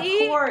like, Right, of see,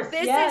 course.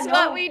 this Yeah, is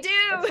what no. we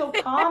That's so do.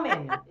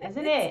 common,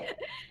 isn't It's, it?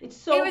 It's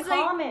it so was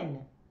like,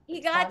 common.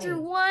 he It's got through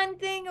funny. one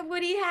thing of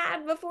what he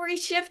had before he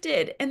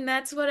shifted. And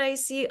that's what I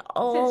see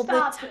He said all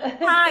the stop. time.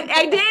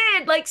 I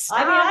did, like,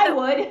 I mean, stop. I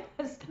That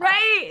would. Stop.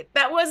 right.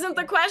 That wasn't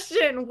the Yeah.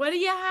 question. What do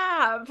you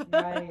have?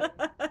 Right.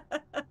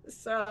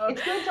 So,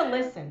 It's good to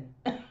listen.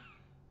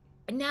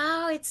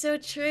 no, it's so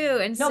true.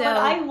 And No, but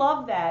I so,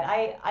 love that.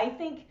 I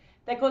think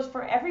that goes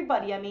for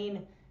everybody. I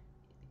mean,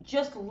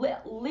 just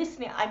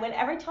listening. I mean,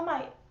 every time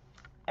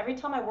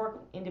I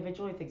work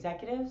individually with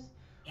executives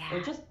or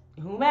yeah, just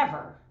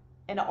whomever,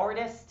 an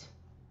artist,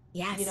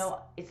 yes.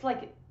 it's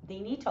like they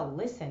need to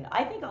listen.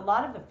 I think a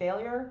lot of the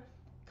failure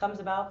comes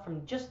about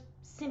from just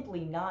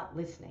simply not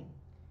listening.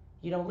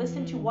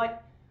 Listen to Mm,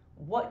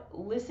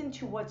 listen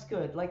to what's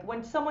good. Like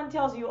when someone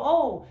tells you,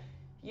 "Oh,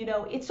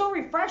 it's so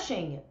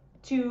refreshing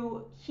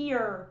to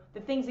hear the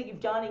things that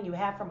you've done and you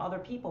have from other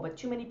people," but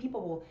too many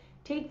people will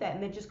take that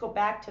and then just go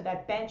back to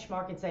that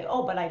benchmark and say,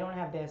 "Oh, but I don't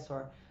have this,"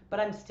 or "But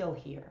I'm still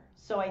here."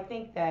 So I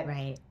think that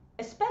right.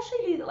 especially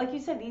these, like you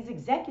said, these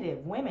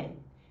executive women,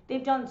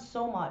 they've done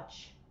so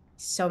much,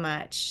 So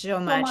much, so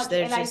so much. much,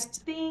 There's and I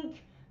just,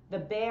 think the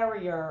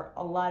barrier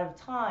a lot of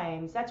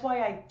times, that's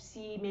why I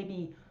see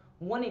maybe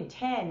 1 in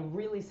 10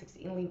 really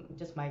succeeding,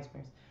 just my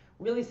experience,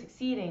 really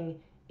succeeding,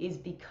 is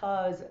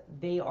because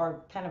they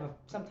are kind of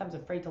sometimes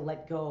afraid to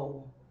let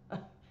go.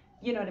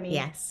 You know what I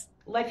mean? yes.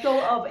 Let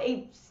go of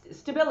a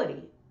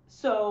stability.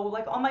 So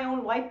like on my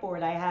own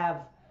whiteboard I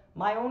have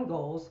my own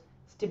goals.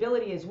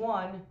 Stability is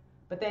one,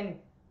 but then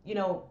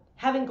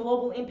having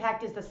global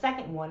impact is the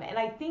second one. And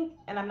I think,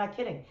 and I'm not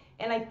kidding,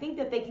 and I think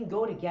that they can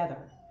go together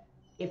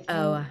if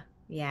you, Oh,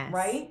 yes.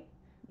 right?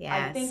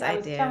 I Yes, think I I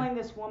was do. telling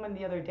this woman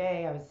the other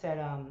day, I was said,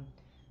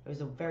 it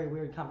was a very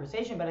weird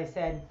conversation, but I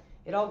said,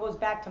 it all goes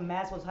back to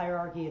Maslow's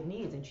hierarchy of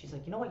needs. And she's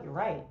like, you know what, you're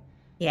right.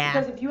 Yeah.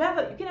 Because if you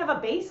can have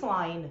a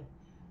baseline,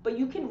 but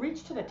you can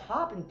reach to the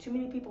top, and too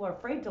many people are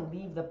afraid to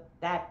leave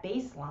that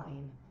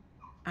baseline,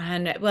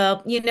 And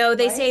well, you know,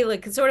 they say right?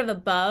 like sort of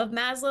above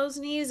Maslow's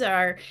needs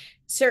are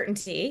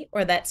certainty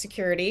or that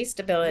security,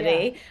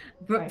 Yeah, stability,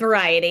 right,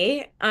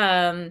 variety,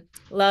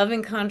 love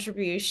and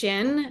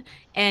contribution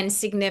and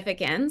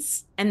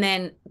significance, and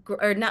then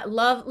or not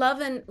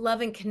love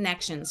and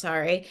connection,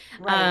 sorry.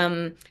 right.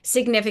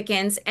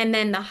 Significance, and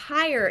then the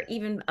higher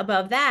even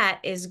above that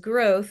is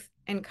growth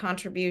and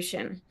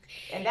contribution.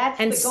 And that's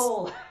And the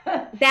goal.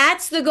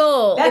 that's the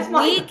goal. That's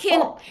my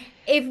goal.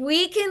 If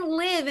we can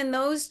live in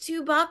those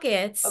two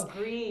buckets,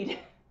 Agreed.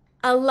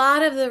 a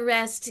lot of the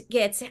rest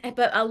gets,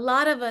 but a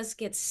lot of us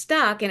get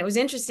stuck. And it was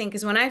interesting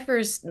because when I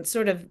first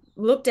sort of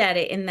looked at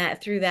it in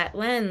that through that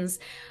lens,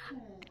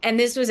 and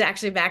this was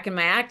actually back in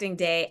my acting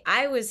day,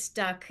 I was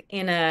stuck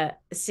in a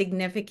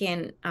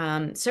significant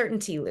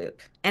certainty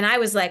loop. And I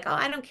was like, oh,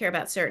 I don't care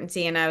about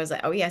certainty. And I was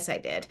like, oh, yes, I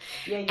did.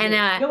 Yeah, you And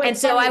do. No,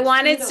 it's so funny. I It's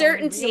true wanted though when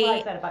you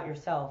realize certainty. that about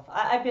yourself.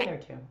 I've been there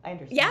too. I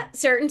Yeah, understand.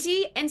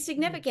 certainty and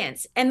Mhm.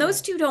 significance. And those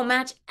Yes. two don't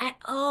match at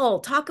all.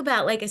 Talk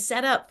about like a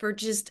setup for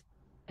just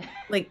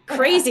like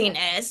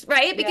craziness,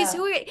 right? Because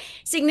Yeah,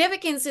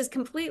 significance is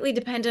completely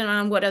dependent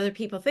on what other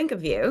people think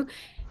of you.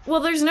 Well,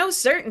 there's no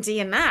certainty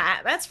in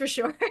that, that's for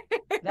sure,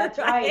 that's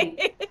right.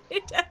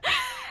 right?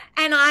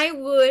 And I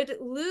would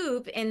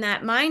loop in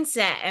that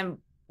mindset, and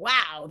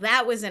wow,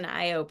 that was an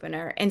eye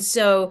opener. And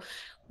so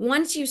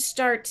once you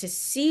start to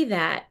see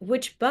that,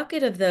 which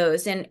bucket of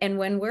those, and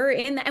when we're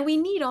in that, and we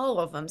need all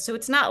of them. So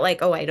it's not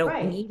like, oh, I don't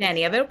Right. need It's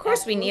any of it. Of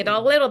course, we need a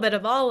absolutely. little bit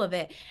of all of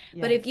it.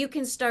 But Yes. if you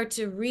can start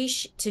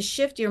to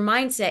shift your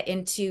mindset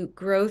into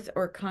growth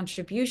or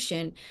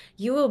contribution,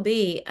 you will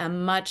be a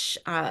much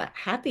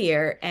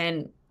happier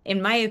and,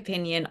 in my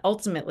opinion,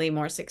 ultimately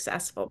more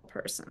successful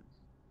person.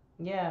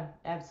 Yeah,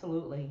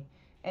 absolutely.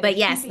 And But it's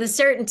yes, the keeping,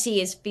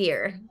 certainty is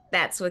fear.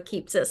 That's what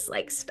keeps us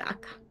like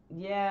stuck.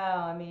 yeah,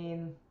 I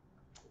mean,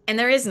 And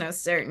there is no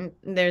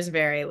there's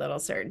very little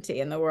certainty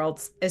in the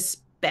world,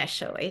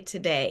 especially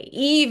today,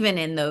 even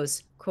in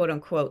those quote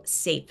unquote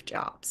safe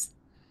jobs.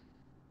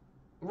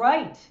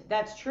 right.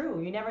 That's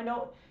true. You never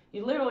know.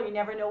 You literally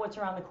never know what's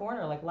around the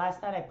corner. Like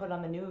last night I put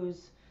on the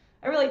news.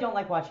 I really don't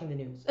like watching the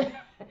news.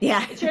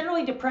 Yeah. It's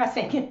generally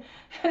depressing.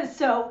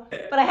 So,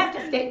 but I have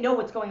to know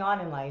what's going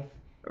on in life.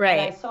 And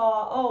I Right.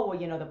 saw, oh,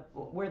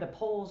 well, where the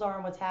polls are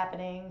and what's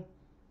happening.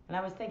 And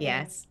I was thinking,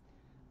 Yes.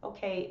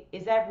 okay,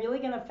 is that really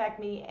going to affect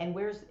me? And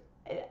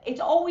it's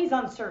always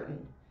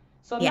uncertain.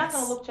 So I'm not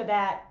going to Yes. look to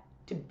that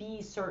to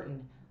be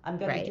certain. I'm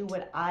going to do Right.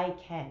 what I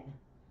can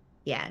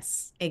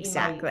Yes. in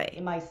Exactly.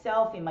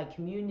 myself, in my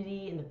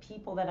community, in the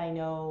people that I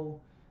know.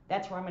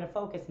 That's where I'm going to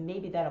focus.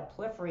 Maybe that'll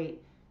proliferate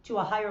to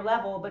a higher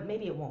level, but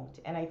maybe it won't.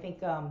 And I think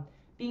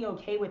being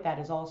okay with that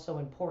is also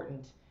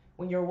important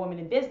when you're a woman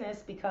in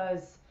business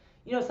because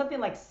something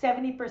like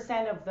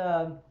 70% of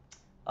the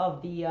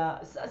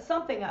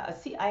something.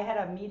 See, I had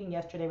a meeting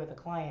yesterday with a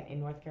client in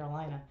North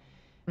Carolina,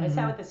 and I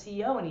sat Hmm. with the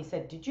CEO, and he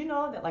said, "Did you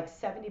know that like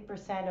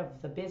 70%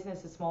 of the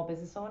business is small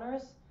business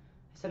owners?"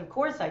 I said, "Of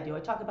course I do. I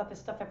talk about this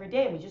stuff every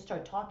day." And we just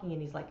started talking,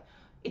 and he's like,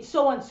 "It's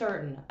so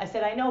uncertain." I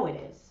said, "I know it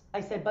is."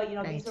 I said, "But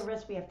these are Right.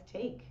 risks we have to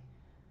take."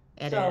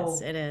 It is.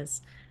 So, It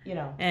is. you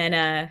know,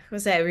 And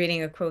was I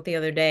reading a quote the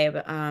other day?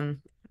 But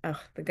oh,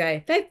 the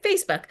guy,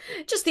 Facebook,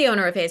 just the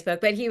owner of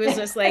Facebook, but he was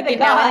just like, the in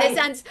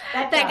this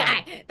guy, that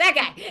guy.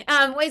 that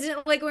guy,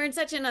 wasn't like we're in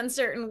such an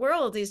uncertain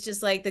world. He's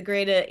just like the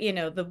greatest,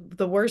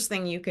 the worst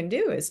thing you can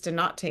do is to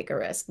not take a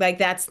risk. Like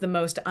that's the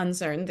most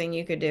uncertain thing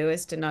you could do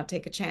is to not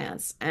take a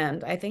chance.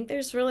 And I think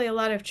there's really a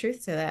lot of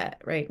truth to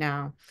that right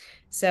now.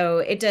 So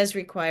it does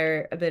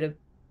require a bit of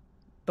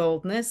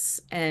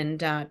boldness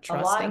and A lot of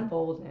trusting.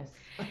 boldness.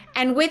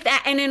 And with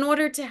that, and in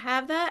order to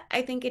have that,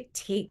 I think it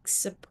takes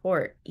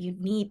support. You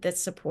need the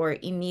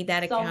support. You need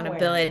that Somewhere.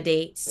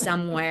 accountability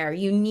somewhere.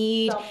 You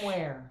need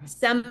Somewhere.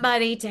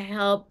 somebody to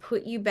help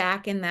put you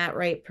back in that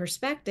right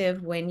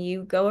perspective when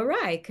you go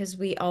awry, because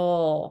we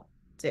all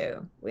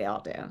do. We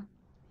all do.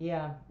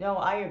 Yeah, no,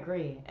 I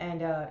agree,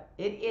 and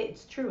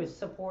it's true. It's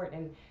support,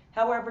 and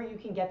however you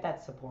can get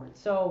that support.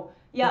 So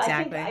yeah,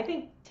 I Exactly.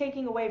 think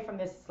taking away from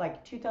this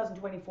like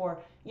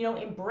 2024,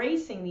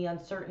 embracing the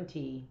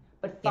uncertainty,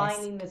 but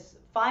Yes.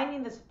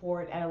 finding the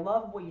support, and I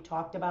love what you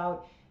talked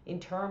about in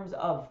terms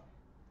of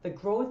the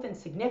growth and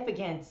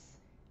significance,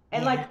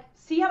 and like Yeah.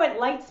 see how it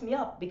lights me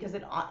up because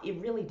it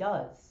really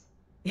does,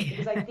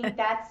 because I think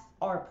that's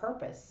our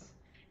purpose,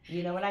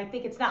 and I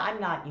think I'm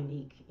not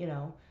unique.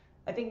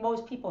 I think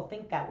most people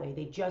think that way.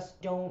 They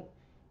just don't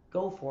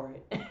go for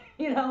it,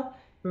 you know?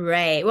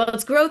 Right. Well,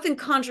 it's growth and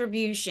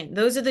contribution.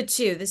 Those are the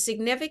two. The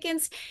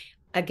significance,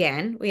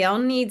 again, we all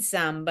need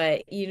some,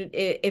 but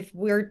if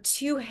we're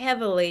too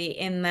heavily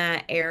in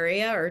that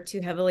area or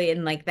too heavily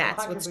in like The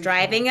that's what's contribution.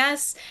 driving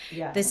us,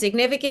 the Yes.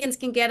 significance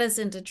can get us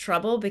into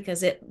trouble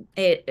because it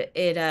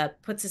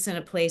puts us in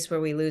a place where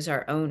we lose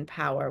our own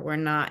power. We're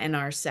not in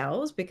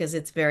ourselves because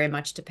it's very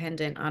much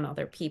dependent on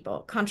other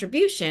people.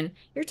 Contribution,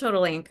 you're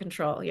totally in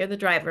control. You're the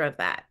driver of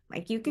that.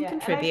 Like you can Yeah,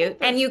 and I think contribute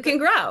and you can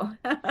grow.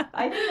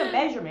 I think the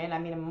measurement, I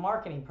mean, I'm a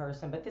marketing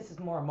person, but this is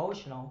more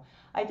emotional.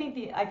 I think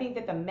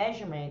that the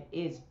measurement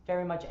is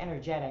very much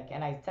energetic,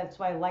 and that's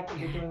why I like what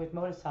you're doing with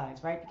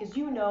Moticise, right? Because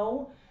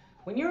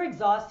when you're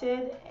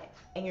exhausted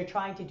and you're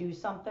trying to do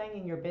something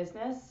in your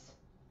business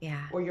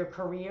Yeah. or your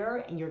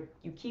career and you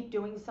keep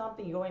doing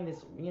something, you go in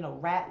this,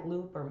 rat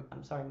loop, or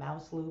I'm sorry,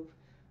 mouse loop.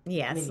 I'm in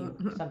Yes. New York,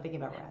 so I'm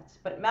thinking about rats.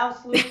 But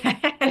mouse loop.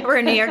 We're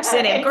in New York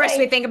City. Of course,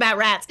 we Anyway, think about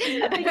rats.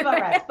 I'm thinking about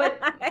rats, but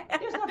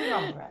there's nothing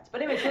wrong with rats.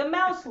 But anyway, so the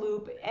mouse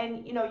loop,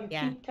 and you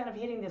Yeah. keep kind of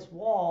hitting this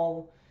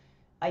wall,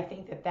 I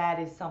think that that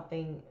is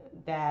something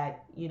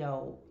that, you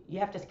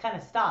have to kind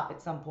of stop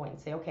at some point and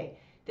say, okay,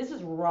 this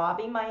is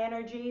robbing my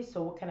energy.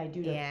 So what can I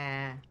do to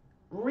Yeah.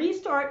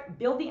 restart,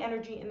 build the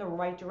energy in the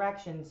right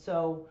direction?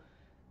 So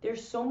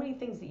there's so many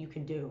things that you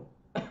can do.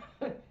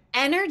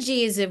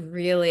 Energy is a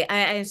really,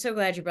 I'm so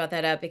glad you brought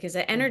that up because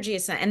Yeah, energy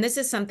is, and this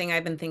is something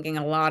I've been thinking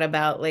a lot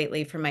about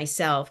lately for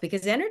myself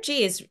because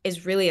energy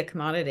is really a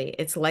commodity.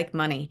 It's like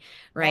money,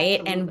 right?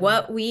 And absolutely.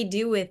 what we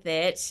do with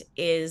it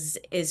is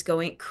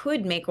going,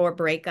 could make or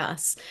break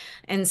us.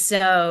 And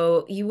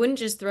so you wouldn't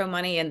just throw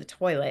money in the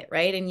toilet,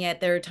 right? And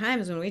yet there are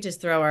times when we just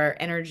throw our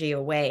energy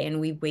away and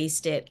we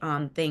waste it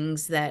on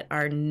things that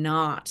are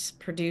not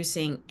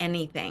producing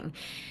anything.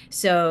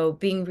 So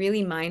being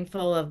really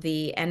mindful of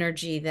the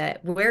energy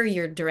that where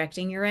you're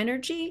directing your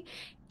energy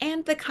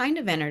and the kind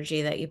of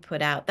energy that you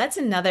put out. That's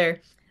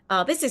another.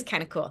 Oh, this is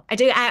kind of cool.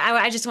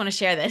 I just want to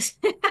share this.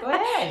 Go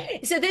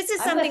ahead. So this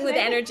is I'm something with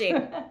listening. energy.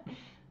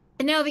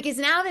 No, because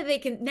now they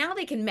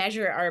can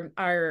measure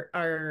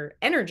our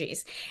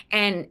energies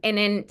and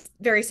in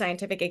very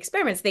scientific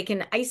experiments they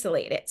can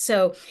isolate it.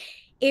 So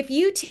if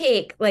you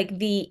take like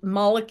the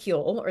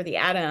molecule or the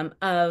atom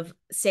of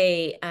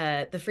say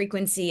the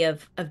frequency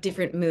of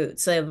different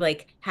moods, so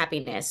like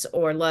happiness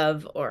or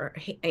love or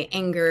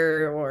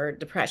anger or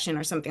depression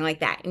or something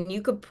like that, and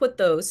you could put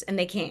those, and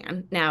they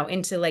can now,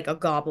 into like a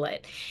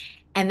goblet,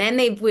 and then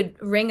they would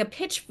ring a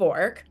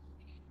pitchfork,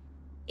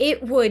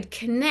 it would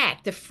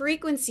connect, the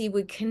frequency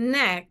would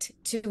connect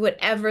to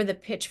whatever the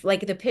pitch,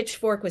 like the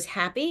pitchfork was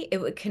happy, it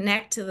would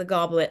connect to the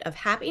goblet of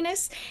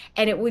happiness,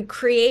 and it would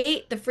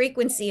create the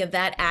frequency of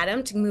that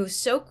atom to move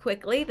so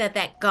quickly that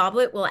that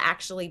goblet will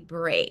actually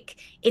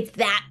break. It's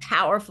that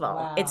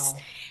powerful. It's, Wow.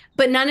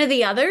 but none of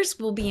the others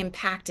will be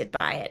impacted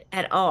by it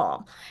at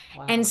all.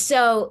 And Wow.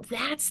 so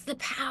that's the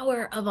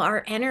power of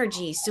our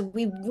energy. So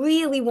we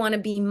really want to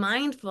be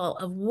mindful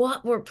of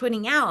what we're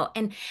putting out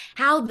and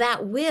how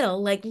that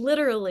will, like,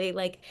 literally,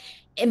 like,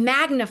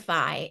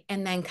 magnify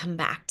and then come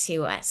back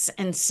to us.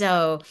 And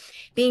so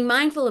being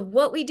mindful of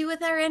what we do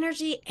with our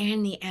energy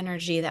and the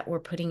energy that we're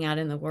putting out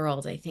in the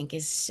world, I think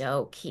is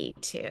so key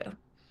too.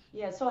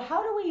 Yeah, so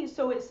how do we,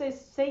 so it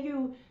says, say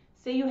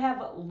you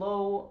have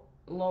low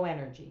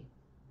energy,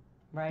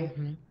 right?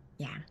 Hmm.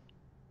 Yeah.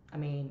 I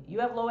mean, you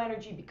have low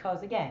energy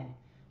because, again,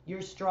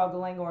 you're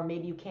struggling, or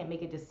maybe you can't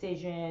make a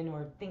decision,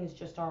 or things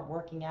just aren't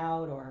working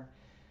out, or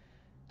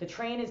the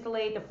train is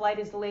delayed, the flight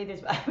is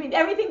delayed. I mean,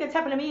 everything that's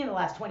happened to me in the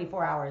last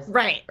 24 hours.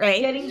 Right,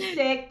 right. Getting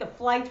sick, the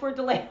flights were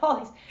delayed, all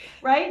these,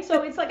 right?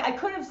 So it's like I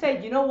could have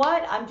said, you know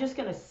what? I'm just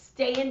going to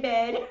stay in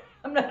bed.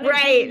 I'm not going to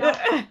do Right.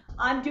 nothing.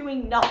 I'm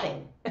doing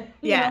nothing, you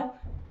Yeah. know?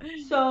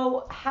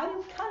 So, how do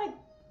you kind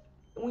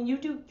of, when you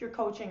do your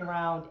coaching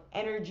around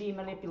energy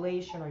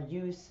manipulation or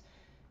use,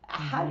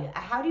 Hmm.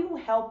 how do you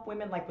help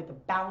women like with the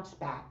bounce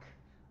back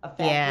effect,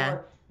 Yeah.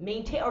 or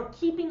maintain, or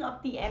keeping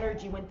up the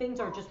energy when things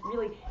are just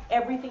really,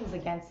 everything's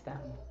against them?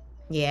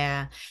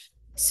 Yeah.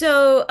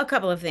 So, a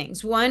couple of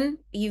things. One,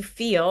 you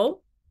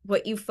feel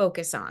what you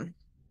focus on.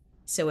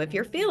 So, if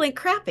you're Mm, feeling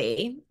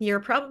crappy,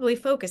 you're probably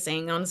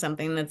focusing on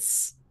something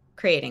that's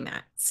creating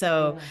that.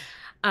 So,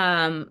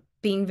 yeah.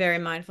 being very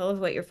mindful of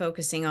what you're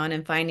focusing on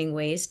and finding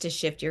ways to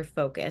shift your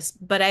focus.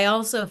 But I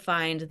also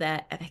find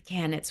that,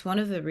 again, it's one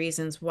of the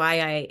reasons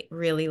why I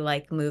really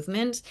like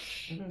movement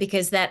Hmm.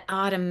 because that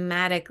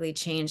automatically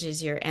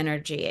changes your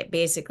energy. It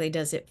basically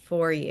does it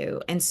for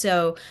you. And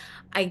so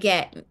I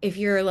get, if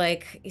you're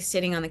like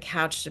sitting on the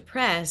couch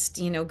depressed,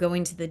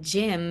 going to the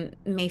gym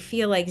may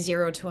feel like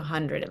 0 to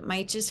 100. It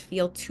might just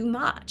feel too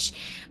much,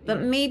 but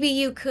Yeah, maybe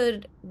you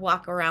could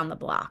walk around the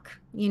block.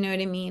 You know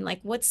what I mean? Like,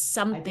 what's I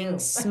something do.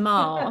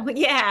 small,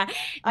 yeah,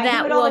 I do it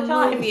that all will the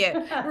move time.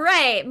 you,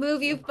 right?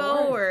 Move you Of course.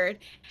 forward.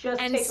 Just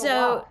And take a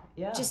so walk.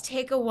 Yeah. just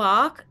take a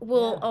walk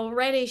will Yeah.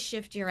 already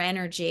shift your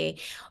energy.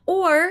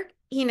 Or,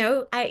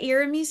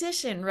 you're a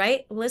musician,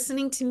 right?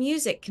 Listening to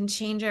music can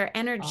change our A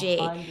energy.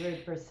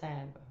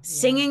 100%. Yeah.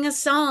 Singing a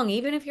song,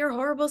 even if you're a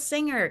horrible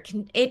singer,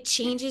 it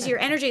changes your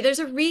energy. There's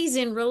a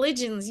reason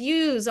religions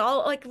use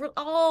all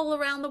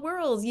around the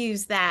world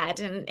use that,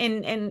 and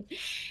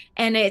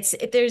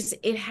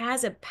it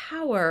has a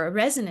power, a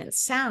resonance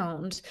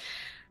sound.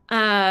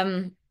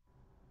 Um,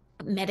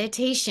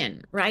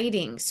 Meditation,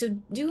 writing. So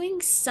doing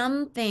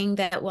something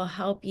that will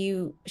help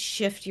you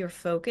shift your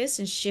focus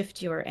and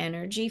shift your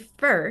energy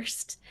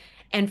first.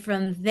 And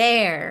from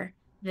there,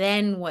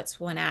 then what's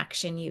one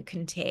action you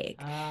can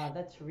take? Ah,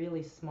 that's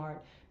really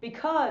smart.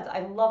 Because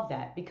I love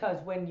that.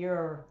 Because when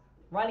you're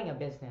running a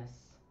business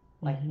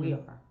like we Hmm.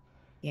 are,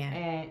 Yeah.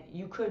 and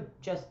you could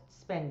just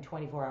spend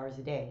 24 hours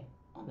a day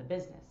on the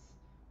business.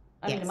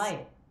 I mean, in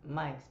Yes.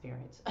 my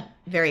experience,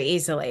 Very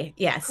easily.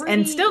 Yes. pretty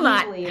And still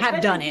not easily, have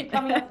especially done if you're it.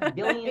 coming up with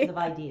billions of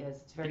ideas.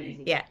 It's very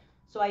easy. Yeah.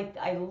 So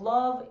I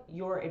love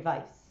your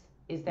advice.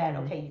 Is that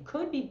Hmm. okay? You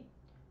could be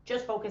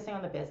just focusing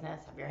on the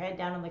business, have your head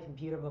down on the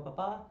computer, blah blah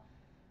blah.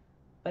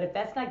 But if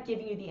that's not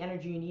giving you the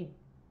energy you need,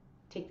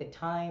 take the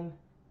time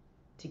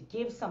to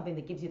give something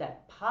that gives you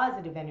that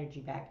positive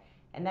energy back,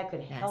 and that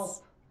could Yes.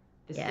 help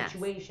the Yes.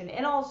 situation.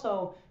 And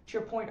also, to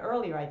your point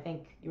earlier, I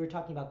think you were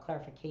talking about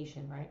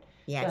clarification, right?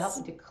 So Yes.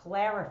 helping to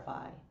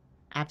clarify. Um,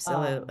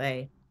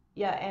 Absolutely.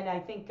 yeah, and I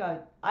think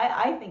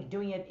I think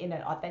doing it in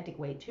an authentic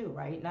way too,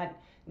 right? Not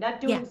Yeah.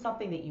 doing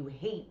something that you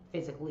hate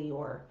physically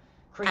or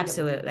creatively,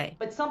 Absolutely.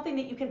 but something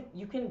that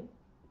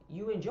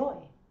you enjoy.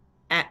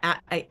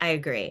 I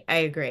agree. I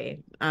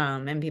agree.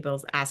 And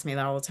people ask me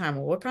that all the time.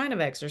 Well, what kind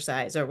of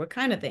exercise or what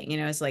kind of thing?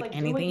 It's It's like like do what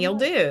anything you you'll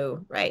like.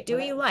 do, right? Do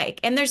what you Whatever. like.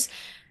 And there's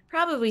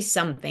probably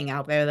something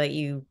out there that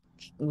you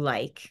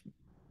like,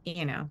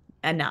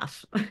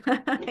 enough.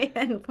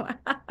 And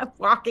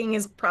walking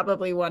is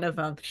probably one of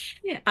them.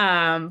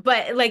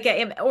 But like,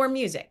 or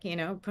music,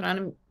 put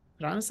on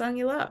a song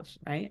you love,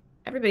 right?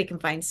 Everybody can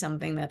find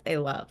something that they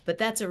love, but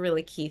that's a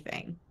really key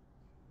thing.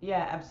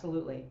 Yeah,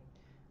 absolutely.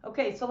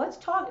 Okay, so let's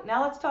talk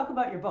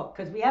about your book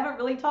because we haven't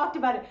really talked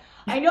about it.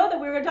 I know that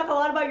we were going to talk a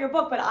lot about your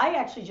book, but I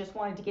actually just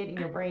wanted to get in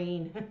your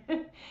brain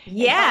and talk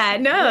Yeah,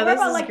 no, more this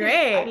about is like your. I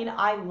great. mean,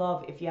 I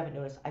love, if you haven't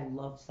noticed, I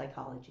love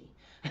psychology.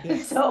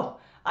 Yes. So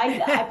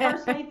I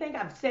personally think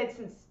I've said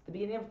since the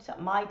beginning of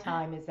my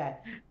time is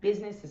that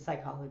business is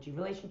psychology,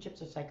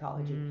 relationships are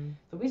psychology. Mm,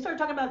 So if we start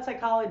talking about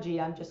psychology,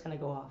 I'm just going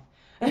to go off.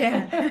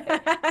 yeah.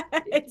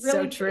 It's It's so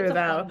really it's true a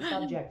though. fun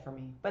subject for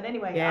me. But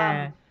anyway,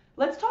 Yeah.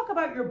 let's talk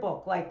about your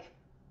book. Like,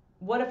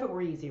 what if it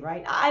were easy,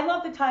 right? I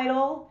love the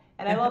title,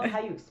 and I love how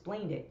you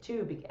explained it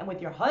too. And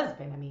with your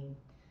husband, I mean,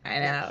 I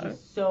he's know.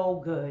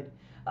 so good.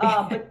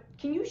 But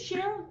can you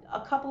share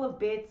a couple of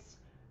bits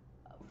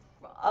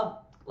of,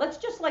 let's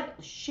just like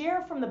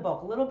share from the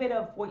book a little bit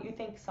of what you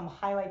think some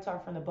highlights are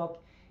from the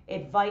book,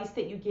 advice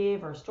that you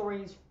give or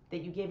stories that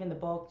you give in the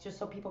book, just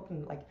so people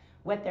can like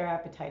whet their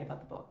appetite about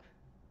the book.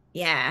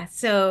 Yeah.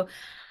 So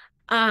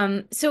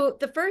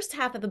the first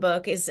half of the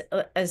book is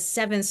a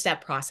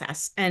 7-step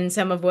process. And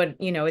some of what,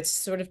 it's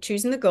sort of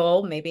choosing the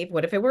goal, maybe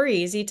what if it were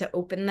easy to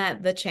open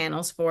the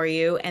channels for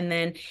you. And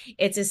then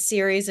it's a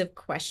series of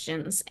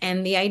questions.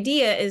 And the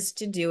idea is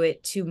to do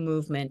it to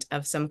movement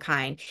of some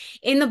kind.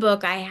 In the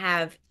book, I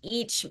have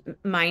each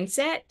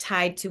mindset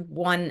tied to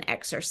one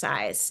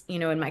exercise.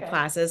 In my Okay.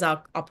 classes,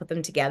 I'll put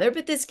them together,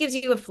 but this gives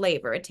you a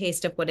flavor, a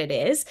taste of what it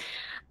is.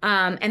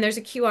 And there's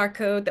a QR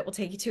code that will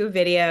take you to a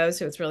video,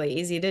 so it's really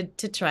easy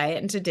to try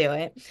it and to do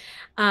it.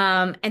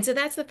 And so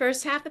that's the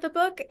first half of the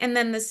book, and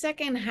then the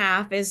second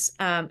half is,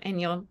 and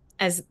you'll,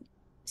 as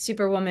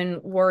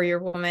Superwoman, Warrior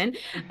Woman,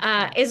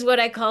 is what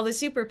I call the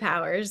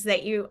superpowers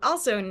that you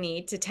also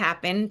need to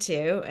tap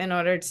into in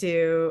order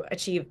to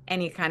achieve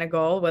any kind of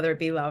goal, whether it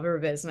be love or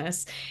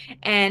business.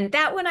 And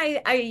that one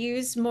I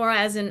use more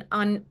as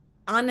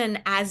on an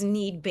as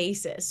need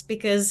basis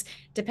because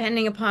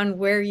depending upon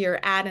where you're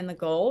at in the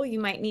goal, you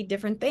might need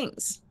different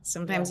things. Yeah.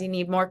 Sometimes you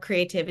need more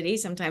creativity,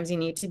 sometimes you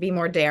need to be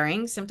more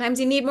daring, sometimes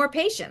you need more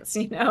patience,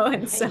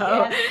 and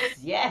so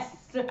Yes,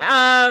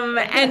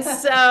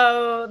 yes.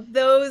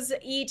 those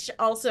each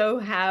also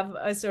have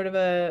a sort of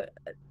a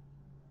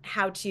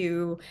how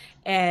to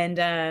and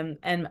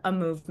a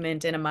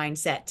movement and a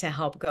mindset to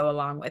help go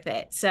along with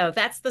it. So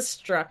that's the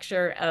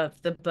structure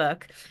of the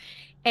book.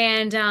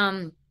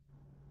 And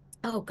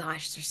oh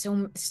gosh, there's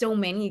so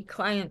many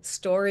client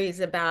stories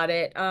about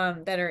it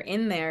that are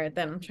in there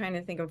that I'm trying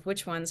to think of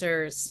which ones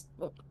are.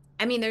 Well,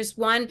 I mean, there's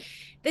one.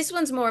 This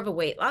one's more of a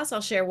weight loss. I'll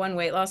share one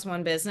weight loss,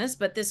 one business.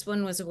 But this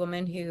one was a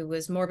woman who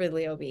was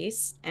morbidly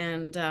obese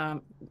and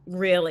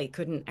really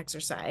couldn't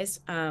exercise.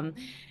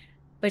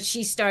 But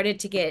she started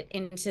to get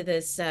into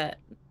this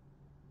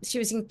she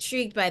was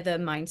intrigued by the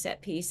mindset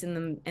piece and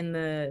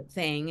the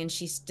thing, and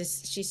she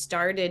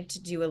started to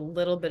do a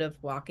little bit of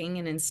walking,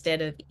 and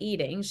instead of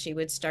eating she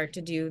would start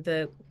to do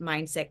the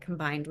mindset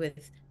combined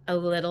with a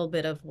little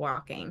bit of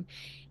walking.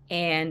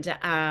 And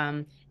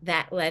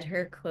that led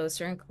her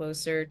closer and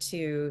closer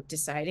to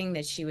deciding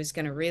that she was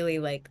going to really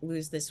like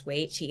lose this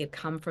weight. She had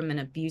come from an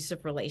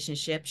abusive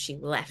relationship. She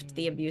left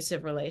the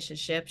abusive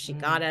relationship. She Mm.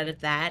 got out of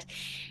that.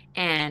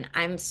 And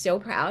I'm so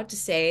proud to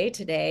say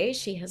today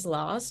she has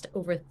lost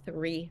over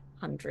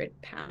 300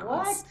 What?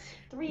 pounds.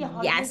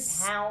 300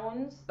 Yes,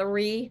 pounds?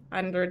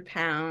 300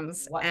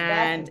 pounds. What?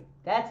 And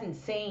That's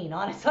insane.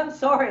 Honest, I'm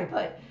sorry,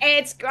 but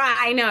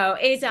I know,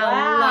 it's a lot.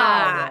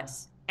 wow.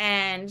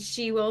 And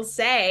she will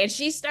say, and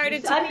she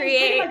started to I mean, pretty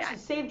create, much you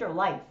saved her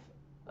life.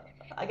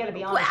 I got to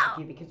be honest with well,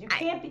 you because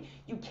I,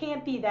 you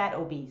can't be that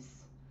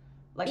obese.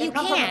 Like I you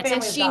come from a can't. And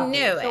family of she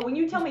knew doctors, so when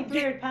you tell me it.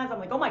 300 pounds, I'm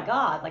like, oh my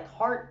god, like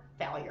heart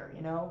failure,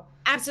 you know?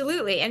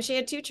 Absolutely. And she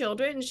had 2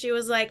 children, and she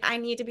was like, I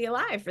need to be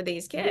alive for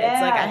these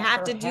kids. Like, I Yeah, it's have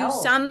her to do health.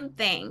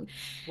 something.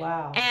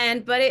 Wow.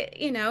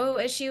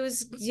 But she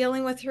was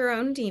dealing with her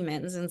own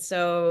demons. And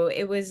so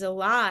it was a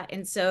lot.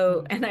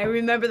 Mm. And I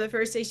remember the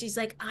first day she's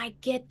like, I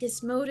get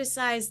this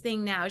Moticise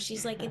thing now.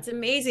 She's like, it's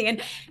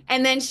amazing.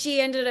 And then she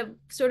ended up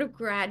sort of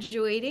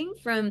graduating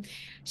from,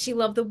 she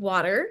loved the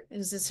water. It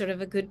was a sort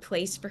of a good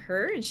place for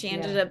her. And she Yeah.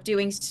 ended up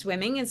doing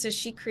swimming. And so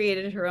she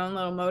created her own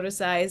little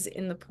Moticise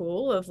in the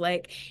pool of like,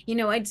 like,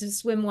 I'd just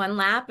swim one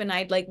lap and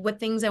I'd like what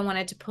things I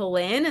wanted to pull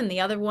in, and the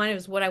other one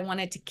was what I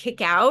wanted to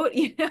kick out,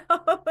 Hey,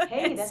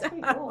 And that's so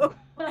pretty cool.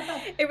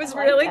 it I was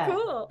like really that.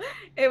 cool.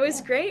 It was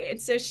Yeah. great.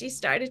 And so she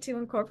started to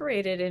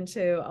incorporate it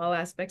into all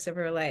aspects of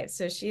her life.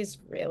 So she's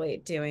really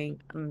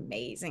doing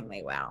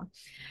amazingly well.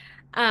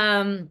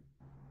 Um,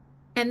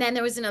 and then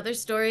there was another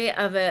story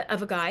of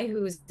a guy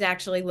who was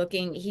actually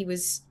looking, he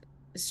was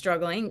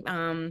struggling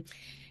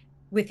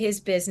with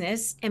his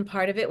business. And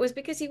part of it was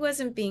because he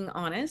wasn't being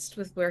honest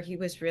with where he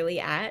was really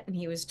at. And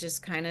he was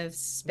just kind of Yeah.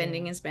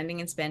 spending and spending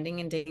and spending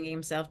and digging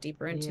himself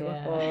deeper into a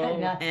Yeah. hole.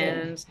 Not good.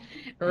 And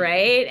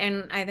right.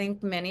 And I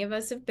think many of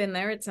us have been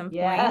there at some point,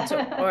 Yeah. or It's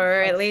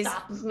like at least,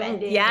 stop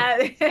spending.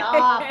 yeah,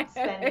 Stop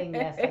spending.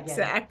 Yes, I get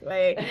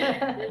exactly.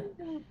 it.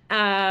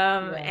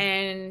 Yeah.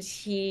 And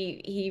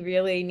he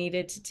really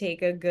needed to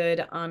take a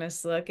good,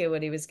 honest look at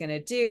what he was going to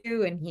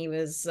do. And he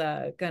was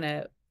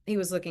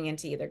looking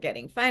into either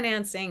getting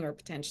financing or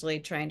potentially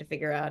trying to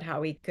figure out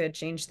how he could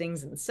change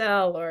things and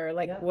sell, or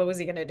like Yep. what was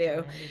he going to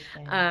do.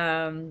 I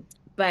understand.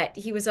 But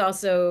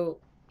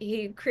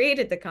he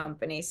created the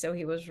company, so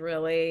he was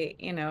really,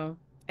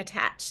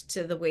 attached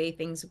to the way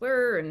things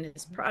were and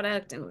his Mhm.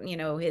 product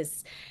and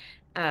his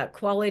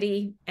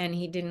quality, and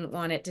he didn't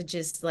want it to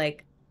just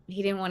like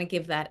he didn't want to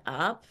give that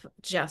up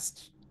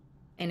just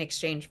in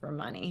exchange for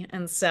money.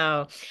 And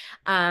so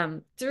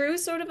through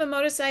sort of a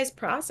motor-sized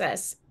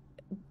process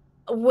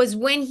was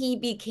when he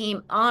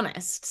became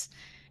honest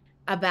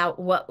about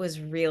what was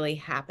really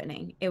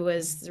happening. It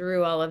was Mhm.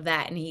 through all of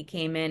that. And he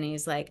came in and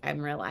he's like, I'm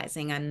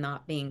realizing I'm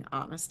not being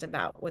honest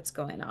about what's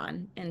going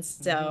on. And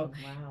so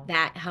Wow.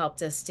 that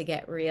helped us to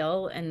get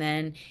real. And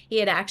then he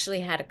had actually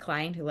had a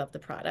client who loved the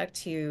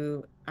product,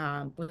 who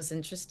was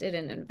interested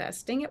in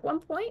investing at one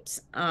point.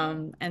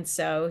 Oh. And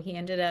so he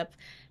ended up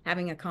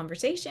having a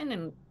conversation.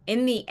 And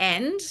in the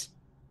end,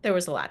 there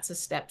was lots of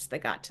steps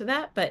that got to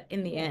that. But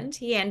in the Yeah. end,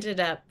 he ended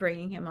up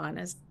bringing him on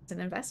as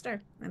an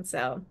investor. And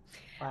so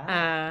Wow.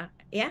 uh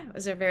yeah, it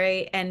was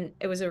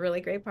a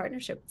really great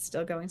partnership. It's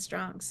still going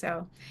strong.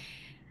 So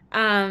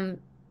um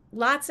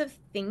lots of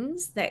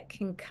things that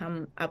can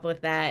come up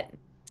with that.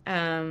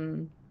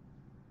 um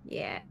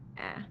yeah.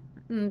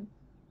 Mm,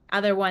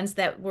 Other ones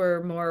that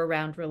were more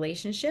around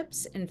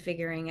relationships and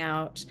figuring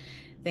out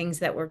things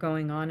that were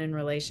going on in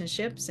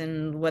relationships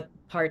and what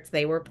parts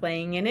they were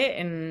playing in it,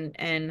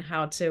 and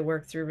how to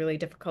work through really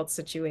difficult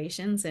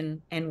situations,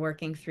 and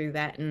working through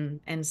that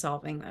and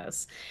solving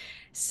those.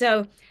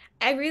 So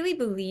I really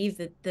believe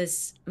that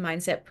this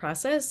mindset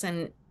process,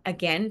 and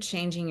again,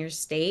 changing your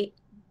state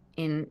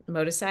in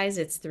Moticise,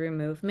 it's through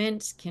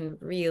movement,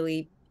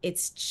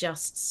 it's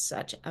just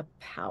such a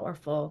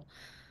powerful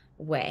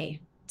way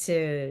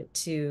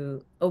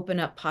to open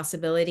up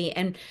possibility.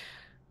 And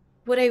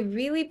what I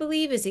really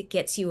believe is it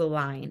gets you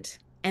aligned.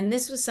 And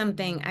this was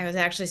something Mm. I was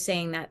actually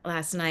saying that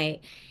last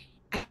night.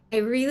 I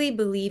really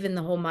believe in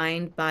the whole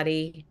mind,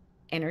 body,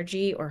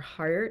 energy, or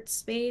heart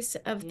space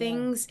of Yeah.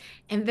 things.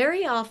 And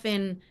very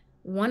often,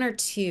 one or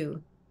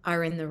two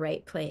are in the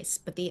right place,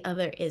 but the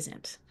other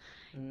isn't.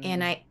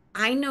 And Mm.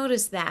 I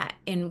noticed that.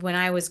 And when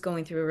I was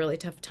going through a really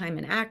tough time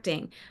in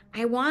acting,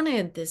 I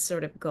wanted this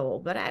sort of goal,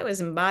 but I was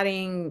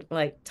embodying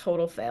like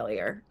total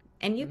failure.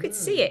 And you could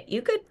see Mm. it,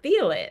 you could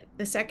feel it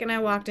the second I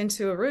walked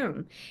into a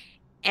room.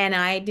 And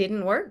I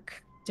didn't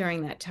work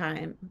during that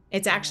time.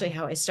 It's actually Wow.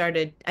 how I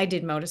started. I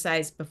did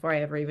Motorcise before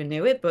I ever even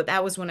knew it, but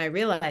that was when I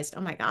realized,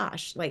 oh my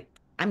gosh, like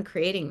I'm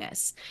creating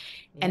this.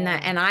 Yeah.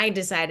 And I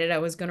decided I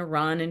was going to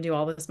run and do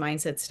all this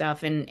mindset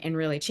stuff and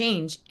really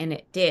change, and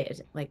it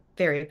did, like,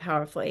 very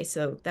powerfully.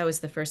 So that was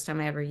the first time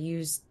I ever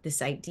used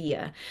this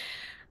idea.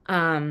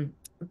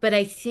 But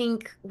I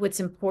think what's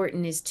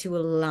important is to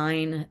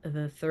align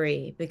the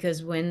three,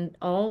 because when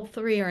all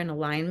three are in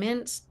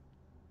alignment,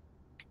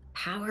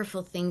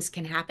 powerful things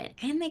can happen,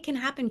 and they can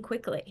happen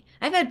quickly.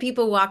 I've had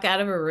people walk out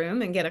of a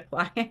room and get a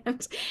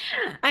client.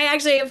 I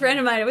actually, a friend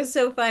Yeah. of mine, it was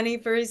so funny,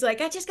 for he's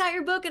like, I just got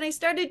your book and I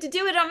started to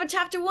do it. I'm on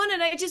chapter one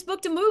and I just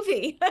booked a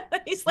movie.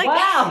 He's like,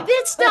 Wow.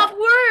 this stuff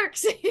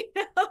works.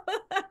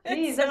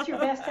 Geez, So that's your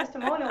best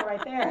testimonial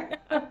right there.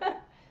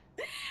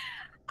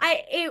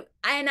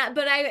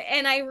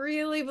 I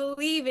really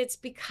believe it's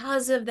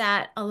because of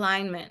that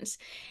alignment.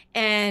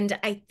 And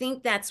I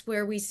think that's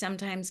where we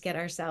sometimes get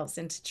ourselves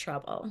into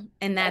trouble.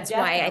 And that's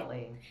why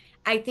Definitely.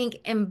 I think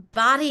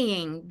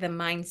embodying the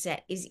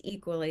mindset is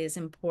equally as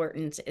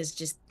important as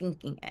just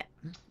thinking it.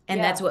 And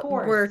Yeah, that's of what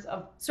course. we're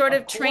sort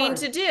Of of trained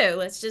to course. do.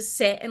 Let's just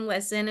sit and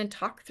listen and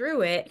talk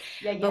through it.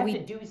 Yeah, you But have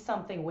to do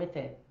something with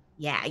it.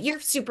 yeah, you're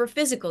super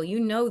physical, you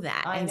know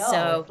that. I And know. It's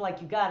so,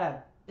 like you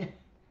gotta.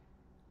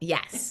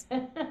 yes,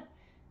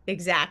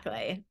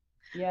 exactly.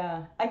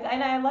 Yeah,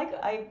 and I like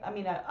I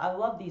mean I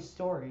love these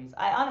stories.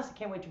 I honestly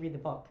can't wait to read the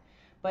book,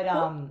 but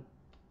Cool.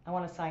 I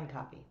want a signed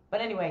copy.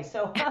 But anyway,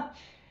 so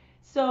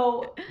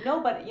so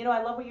no, but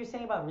I love what you're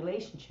saying about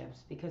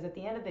relationships, because at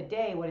the end of the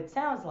day, what it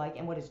sounds like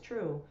and what is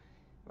true,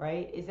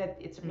 right, is that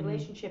it's Mhm.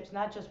 relationships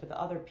not just with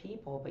other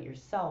people but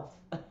yourself.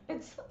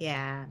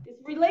 Yeah.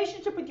 It's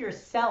relationship with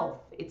yourself.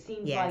 It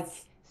seems like,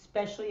 Yes.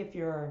 especially if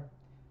you're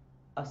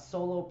a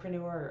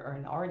solopreneur or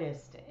an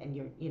artist, and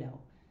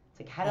it's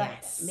like, how do I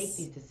make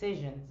these Yes.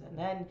 decisions? And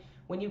then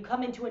when you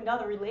come into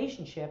another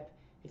relationship,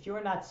 if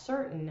you're not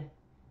certain,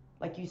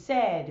 like you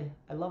said,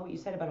 I love what you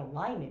said about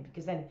alignment,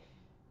 because then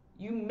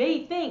you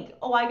may think,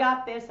 oh, I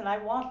got this and I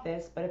want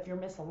this, but if you're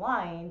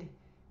misaligned,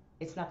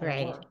 it's not going to Right.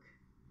 work.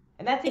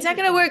 And that's It's not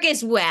going to interesting. work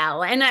as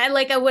well. And I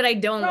like what I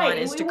don't Right. want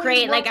It, is to it wouldn't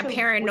create like work a to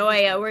what you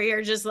paranoia said. where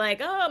you're just like,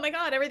 oh my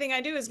God, everything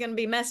I do is going to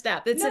be messed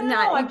up. It's No, no,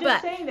 no. not, I'm just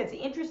but saying that's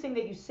interesting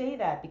that you say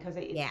that, because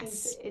it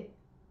seems yes,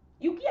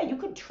 you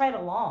could tread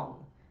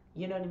along.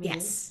 You know what I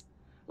mean? yes,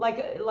 Like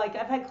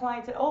I've had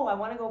clients that, oh, I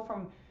want to go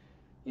from,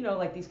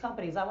 like these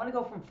companies, I want to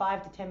go from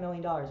 $5 to $10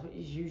 million, which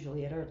is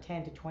usually it, or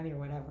 10 to 20 or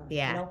whatever,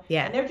 yeah,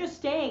 and yeah, they're just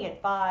staying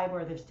at 5,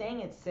 or they're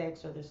staying at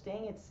 6, or they're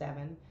staying at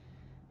 7.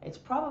 It's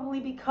probably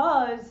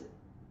because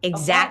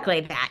of that.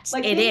 exactly that.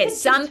 Like It they is.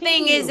 could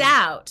Something is continue.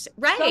 out,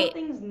 right?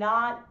 Something's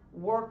not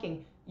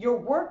working. You're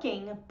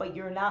working, but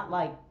you're not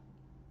like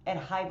at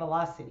high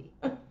velocity.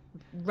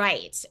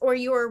 Right. Or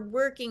you're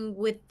working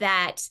with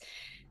that,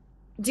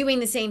 doing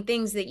the same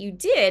things that you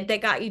did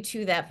that got you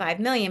to that 5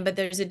 million, but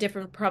there's a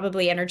different,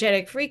 probably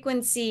energetic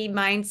frequency,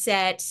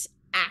 mindset,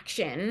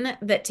 action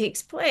that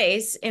takes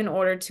place in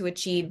order to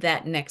achieve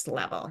that next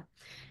level.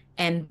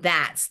 And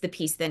that's the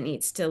piece that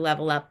needs to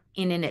level up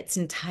in its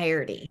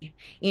entirety.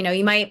 You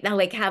might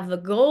like have the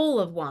goal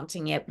of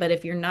wanting it, but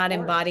if you're Of not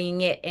course.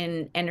 embodying it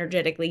and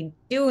energetically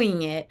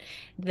doing it,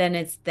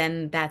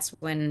 then that's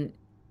when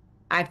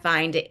I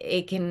find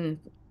it can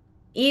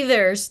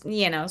either,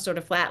 sort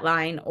of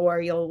flatline,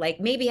 or you'll like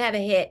maybe have a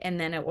hit and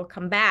then it will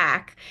come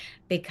back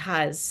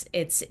because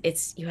it's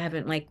you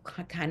haven't like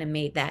kind of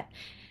made that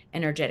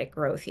energetic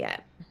growth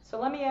yet. So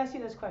let me ask you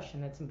this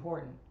question that's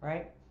important,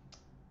 right?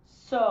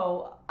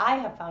 So I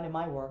have found in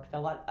my work that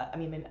a lot. I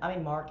mean, I'm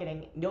in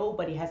marketing.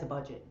 Nobody has a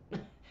budget,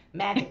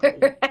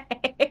 magically.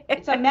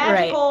 It's a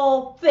Right.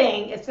 magical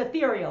thing. It's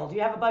ethereal. Do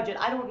you have a budget?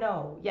 I don't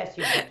know. Yes,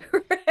 you have a budget.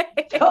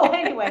 So Right.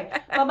 anyway,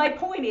 but my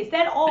point is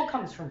that all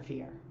comes from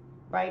fear,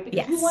 right?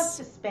 Because who wants Yes.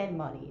 to spend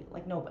money?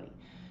 Like nobody.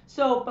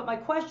 So, but my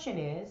question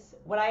is,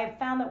 what I have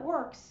found that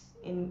works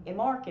in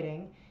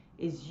marketing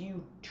is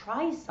you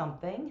try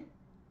something,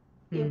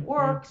 it Hmm.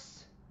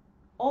 works.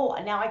 Oh,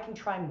 now I can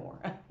try more,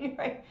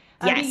 right?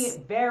 I'm Yes.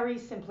 being very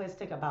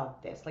simplistic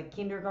about this, like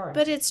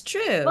kindergarten. But it's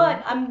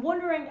But true. I'm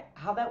wondering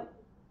how that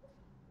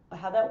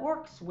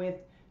works with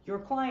your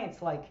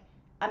clients. Like,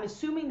 I'm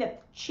assuming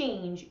that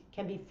change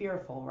can be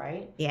fearful,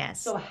 right?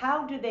 Yes. So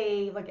how do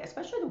they, like,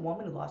 especially the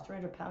woman who lost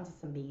 300 pounds?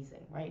 It's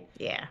amazing, right?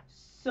 Yeah.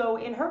 So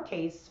in her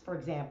case, for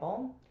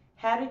example,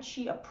 how did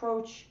she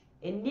approach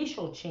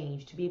initial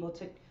change to be able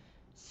to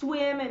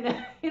swim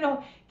and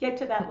get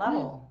to that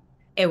level?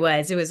 It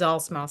was all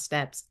small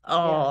steps,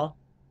 Yeah, all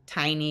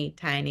tiny,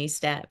 tiny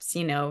steps.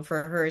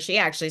 For her, she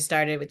actually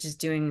started with just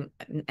doing,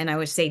 and I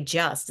would say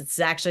it's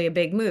actually a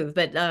big move,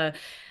 but a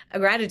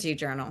gratitude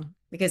journal,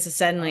 because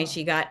suddenly wow.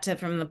 she got to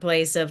from the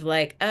place of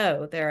like,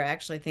 oh, there are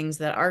actually things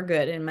that are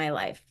good in my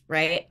life,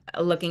 right?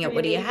 It's Looking at pretty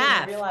what do you amazing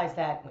to have realize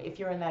that if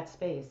you're in that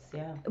space.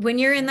 Yeah, when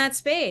you're in yeah, that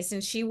space.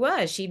 And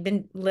she'd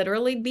been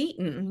literally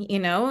beaten,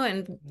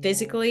 and yeah,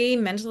 physically,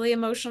 mentally,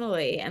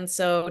 emotionally. And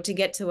so to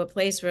get to a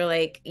place where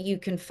like you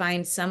can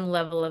find some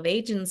level of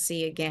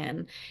agency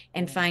again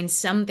and yeah. find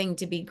something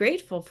to be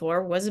grateful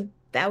for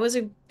that was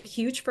a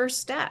huge first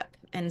step.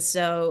 And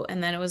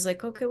then it was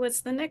like, okay,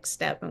 what's the next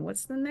step, and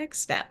what's the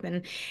next step,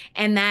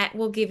 and that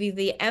will give you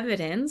the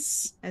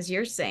evidence, as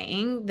you're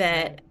saying,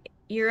 Right. that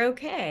you're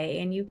okay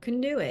and you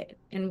can do it,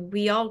 and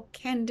we all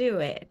can do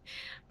it.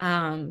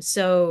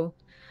 So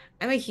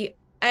I'm a huge,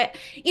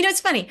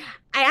 it's funny.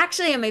 I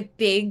actually am a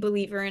big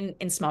believer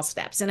in small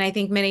steps. And I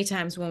think many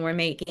times when we're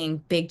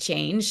making big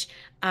change,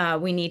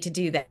 we need to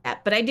do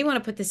that. But I do want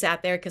to put this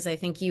out there because I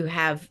think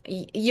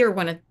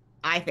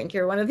I think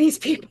you're one of these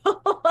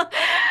people.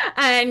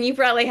 And you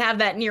probably have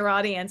that in your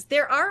audience.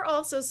 There are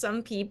also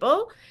some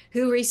people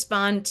who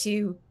respond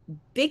to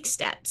big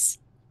steps.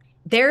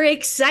 They're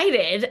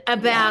excited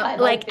Yeah, I about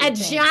like like a big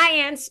things.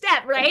 giant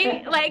step,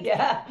 right? Like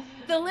Yeah.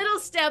 the little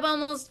step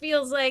almost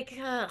feels like,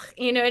 ugh,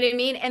 you know what I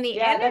mean? And the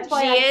Yeah, that's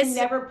why energy I can is,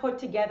 never put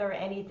together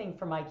anything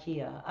from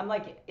IKEA. I'm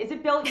like, is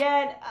it built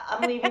yet?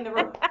 I'm leaving the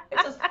room.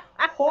 It's just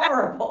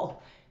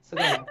horrible. So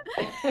go ahead.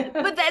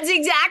 but that's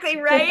exactly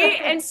right.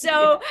 And Yeah.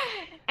 so,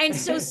 and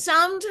so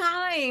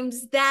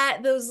sometimes that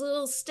those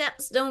little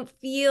steps don't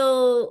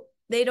feel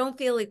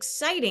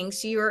exciting.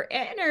 So your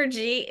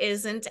energy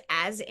isn't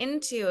as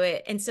into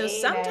it. And so Amen.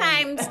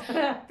 sometimes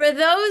for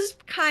those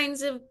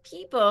kinds of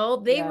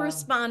people, they Yeah,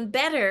 respond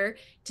better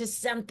to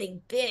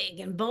something big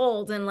and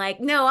bold and like,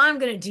 no, I'm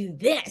going to do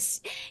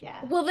this.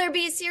 yeah. Will there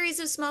be a series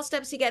of small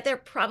steps to get there?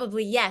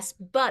 Probably yes.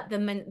 But the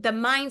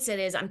mindset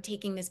is I'm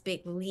taking this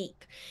big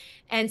leap.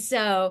 And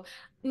so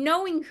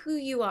knowing who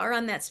you are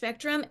on that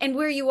spectrum and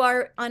where you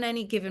are on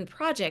any given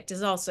project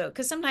is also,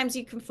 because sometimes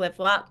you can flip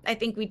flop. I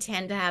think we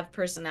tend to have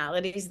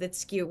personalities that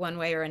skew one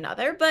way or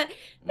another, but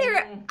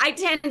Mm, I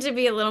tend to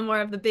be a little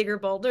more of the bigger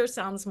boulder.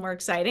 Sounds more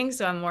exciting,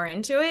 so I'm more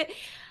into it.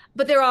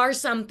 but there are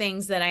some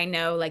things that I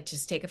know, like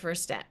just take a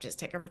first step, just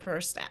take a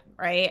first step,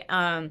 right?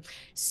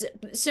 So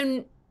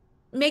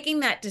making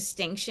that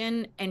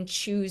distinction and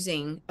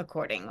choosing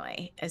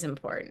accordingly is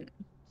important.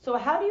 So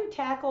how do you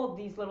tackle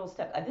these little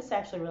steps? This is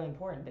actually really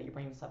important that you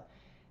bring this up.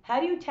 How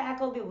do you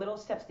tackle the little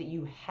steps that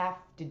you have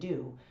to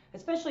do,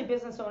 especially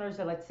business owners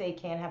that, let's say,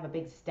 can't have a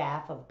big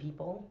staff of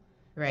people,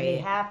 and they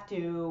Right. have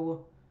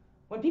to.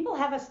 When people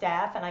have a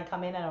staff, and I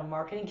come in and I'm a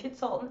marketing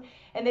consultant,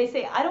 and they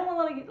say, "I don't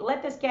want to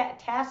let this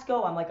task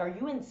go," I'm like, "Are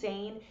you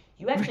insane?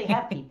 You actually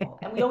have people,"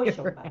 and we always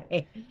joke about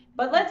it. Right.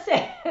 But let's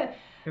say,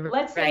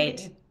 let's say that Right.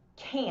 you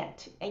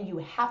can't, and you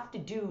have to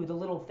do the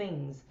little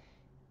things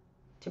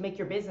to make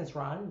your business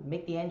run,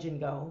 make the engine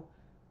go,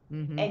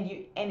 Hmm.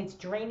 and it's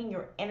draining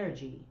your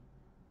energy.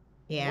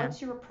 Yeah.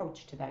 What's your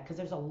approach to that? Because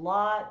there's a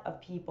lot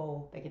of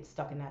people that get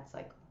stuck in that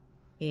cycle.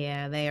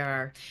 Yeah, they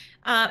are.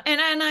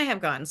 And I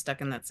have gotten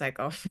stuck in that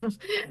cycle.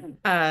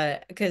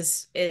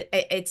 Because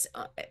it's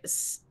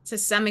to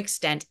some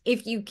extent,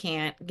 if you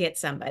can't get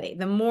somebody,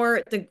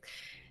 the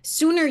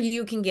sooner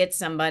you can get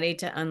somebody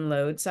to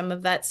unload some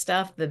of that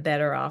stuff, the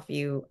better off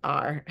you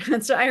are.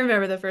 And so I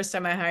remember the first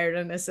time I hired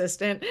an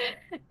assistant,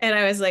 and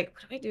I was like,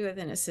 what do I do with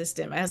an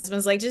assistant? My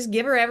husband's like, just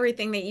give her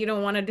everything that you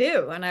don't want to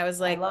do. And I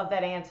was I like, love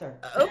that answer.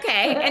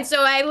 okay. And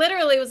so I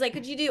literally was like,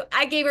 could you do?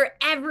 I gave her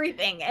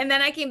everything. And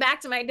then I came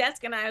back to my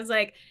desk and I was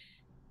like,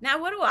 now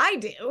what do I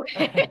do?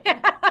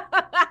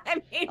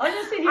 I mean, I'll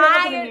just sit here and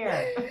look in the I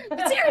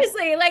mirror.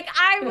 seriously, like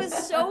I was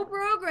so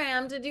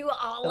programmed to do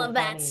all So of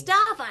that funny.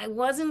 stuff. I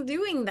wasn't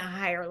doing the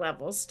higher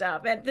level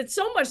stuff. And it's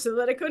so much so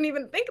that I couldn't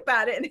even think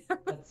about it.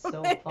 That's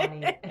so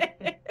funny.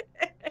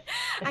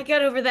 I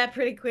got over that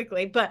pretty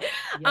quickly,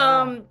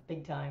 Yeah,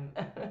 big time.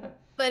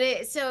 but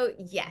it so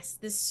yes,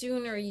 the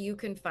sooner you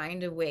can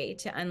find a way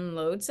to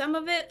unload some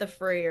of it, the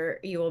freer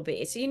you will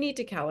be. So you need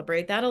to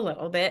calibrate that a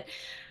little bit.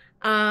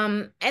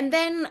 And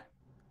then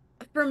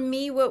for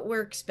me, what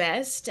works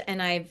best,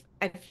 and I've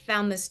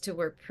found this to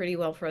work pretty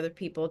well for other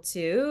people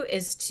too,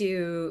 is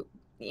to,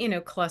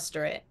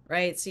 cluster it,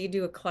 right? So you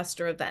do a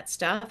cluster of that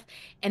stuff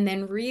and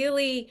then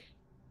really,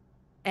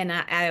 and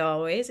I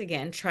always,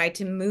 again, try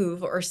to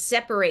move or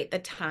separate the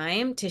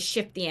time to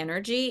shift the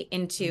energy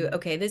into, Mhm.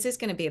 okay, this is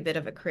going to be a bit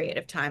of a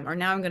creative time, or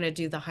now I'm going to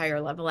do the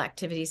higher level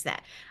activities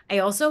that I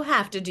also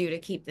have to do to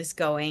keep this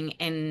going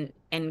and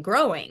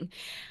growing.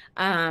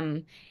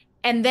 Um,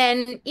 and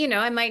then,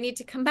 I might need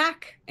to come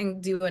back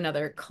and do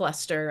another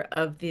cluster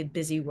of the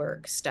busy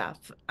work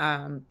stuff.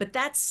 But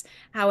that's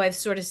how I've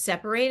sort of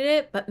separated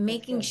it, but That's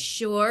making good.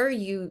 sure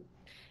you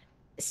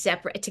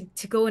separate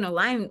to go in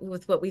alignment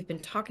with what we've been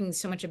talking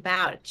so much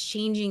about,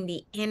 changing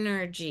the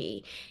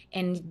energy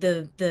and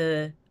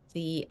the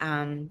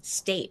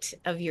state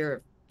of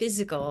your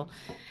physical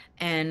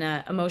and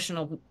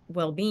emotional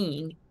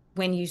well-being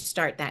when you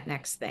start that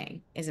next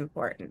thing is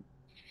important.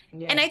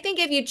 And Yes. I think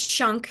if you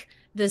chunk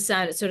this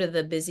sort of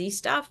the busy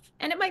stuff,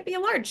 and it might be a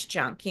large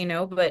chunk,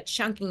 but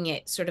chunking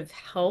it sort of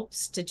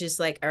helps to just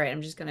like, all right,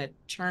 I'm just going to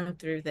churn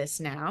through this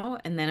now,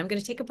 and then I'm going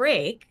to take a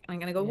break. I'm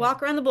going to go Yeah.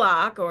 walk around the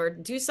block or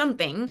do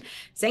something,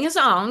 sing a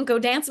song, go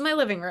dance in my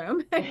living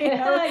room,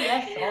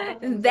 Yes, all the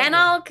and things I then do.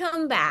 I'll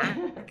come back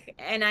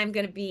and I'm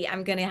going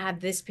to have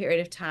this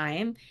period of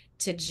time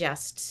to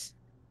just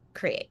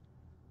create.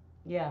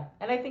 Yeah,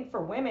 and I think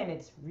for women,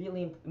 it's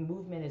really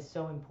movement is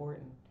so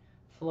important.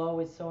 Flow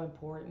is so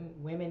important.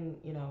 Women,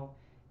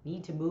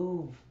 need to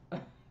move.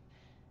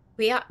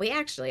 We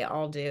actually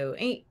all do.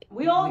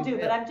 We all We do,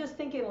 but really, I'm just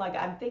thinking like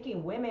I'm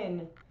thinking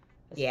women,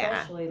 yeah,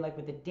 especially like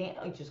with the dance,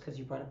 like, just because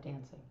you brought up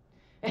dancing,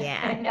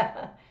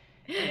 yeah,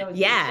 and it's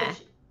yeah.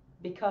 such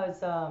because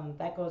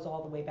that goes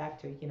all the way back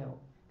to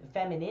the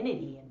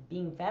femininity and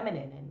being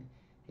feminine and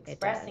It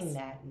expressing does.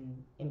 that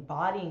and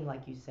embodying,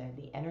 like you said,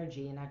 the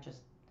energy and not just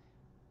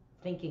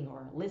thinking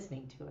or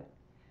listening to it.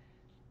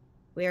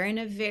 We're in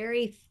a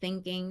very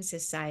thinking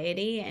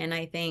society, and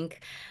I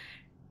think,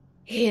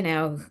 you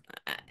know,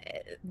 uh,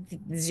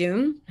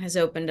 Zoom has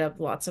opened up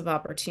lots of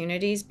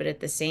opportunities, but at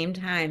the same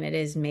time, it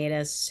has made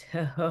us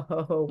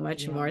so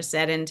much Yeah. more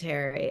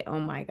sedentary. Oh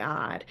my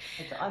God.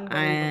 It's Uh,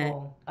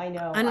 unbelievable. I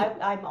know. un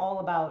I'm all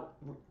about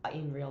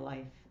in real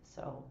life.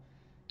 So,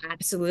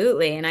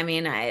 Absolutely. And I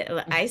mean,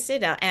 I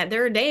sit out and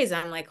there are days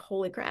I'm like,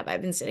 holy crap,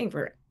 I've been sitting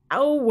for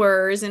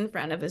hours in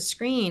front of a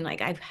screen.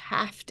 Like I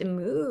have to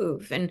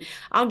move. And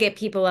I'll get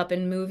people up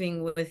and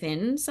moving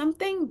within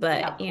something, yeah,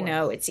 but of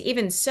course. it's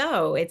even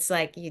so, it's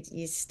like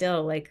you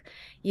still like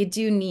you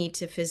do need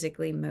to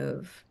physically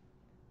move.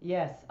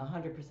 Yes,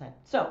 100%.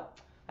 So,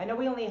 I know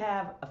we only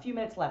have a few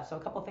minutes left, so a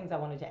couple things I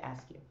wanted to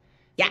ask you.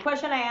 The Yeah.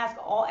 question I ask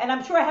all, and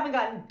I'm sure I haven't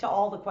gotten to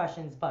all the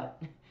questions,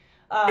 but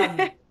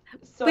um,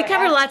 so We I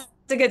covered ask, lots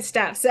of good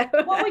stuff. So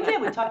well, we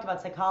did. We talked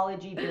about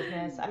psychology,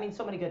 business. I mean,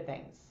 so many good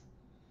things.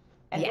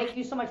 And yeah. thank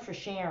you so much for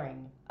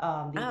sharing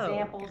the Oh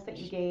examples that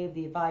you gosh. gave,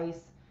 the advice.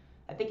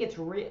 I think it's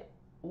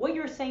what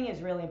you're saying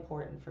is really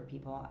important for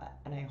people,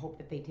 and I hope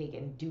that they take it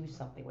and do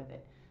something with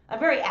it. I'm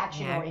very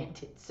action Yeah.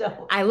 oriented.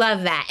 So I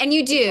love that. And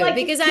you it's do, like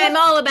because I'm just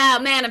all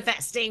about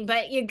manifesting,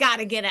 but you got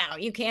to get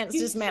out. You can't you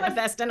just just like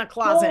manifest in a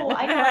closet. go.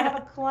 I know I have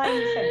a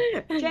client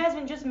who said,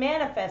 Jasmine, just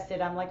manifest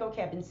it. I'm like,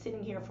 okay, I've been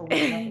sitting here for a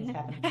week, nothing's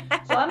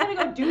happened. So I'm gonna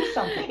go do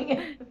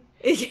something.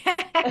 You know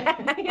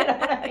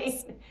what I mean?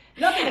 Yes.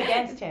 Nothing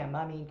against him.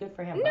 I mean, good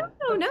for him, No,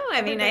 but no.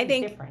 I mean, I everybody's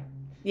think, different.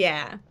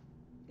 yeah,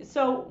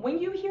 So when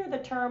you hear the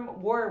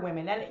term warrior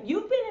women, and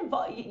you've been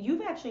involved,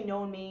 you've actually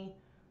known me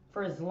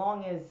for as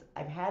long as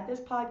I've had this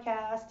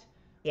podcast.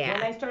 When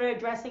yeah. I started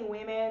addressing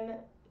women,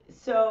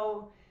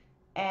 so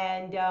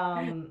and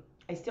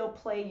I still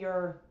play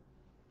your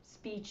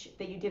speech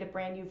that you did at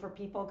Brand New for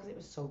People because it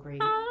was so great.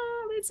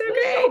 Oh, that's It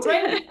was so so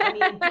great. I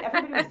mean,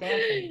 everybody was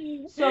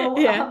dancing. great. So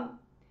Yeah.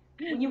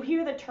 when you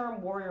hear the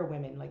term warrior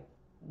women, like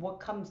what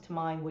comes to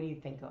mind? What do you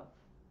think of?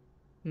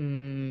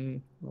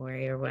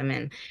 Warrior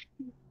women.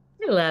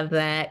 I love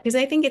that because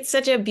I think it's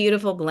such a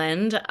beautiful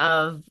blend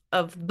of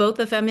both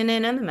the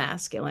feminine and the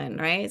masculine,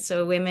 right?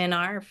 So women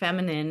are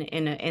feminine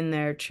in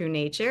their true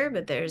nature,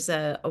 but there's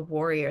a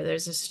warrior,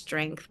 there's a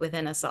strength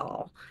within us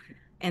all.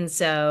 And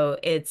so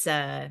it's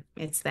that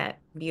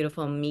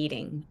beautiful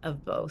meeting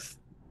of both.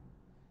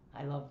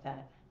 I love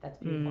that. That's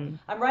beautiful. Mm.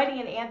 I'm writing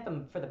an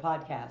anthem for the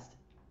podcast.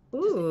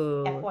 Just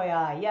Ooh,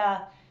 FYI,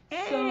 yeah.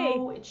 hey,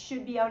 So it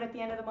should be out at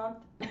the end of the month.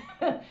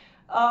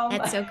 um,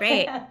 that's so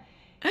great.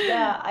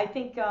 yeah, I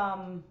think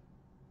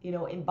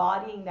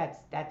embodying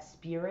that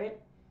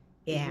spirit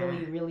is really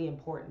Yeah, really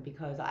important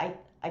because I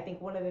think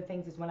one of the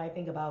things is when I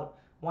think about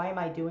why am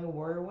I doing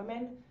Warrior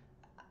Women,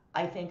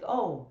 I think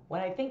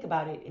when I think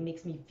about it, it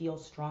makes me feel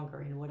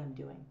stronger in what I'm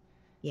doing.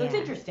 So it's yeah,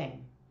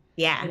 interesting,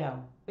 yeah.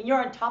 when you're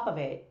on top of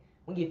it,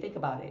 when you think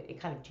about it, it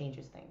kind of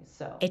changes things.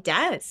 So It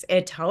does.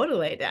 It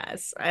totally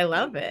does. I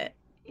love it.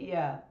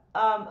 yeah.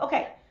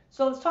 Okay.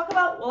 So let's talk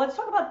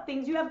about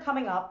things you have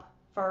coming up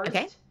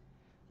Okay. first.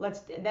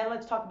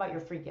 Let's talk about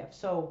your free gift.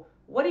 So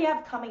what do you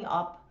have coming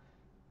up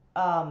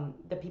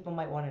that people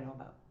might want to know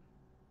about?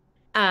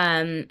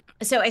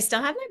 So I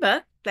still have my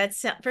book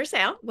that's for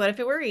sale. What if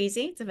it were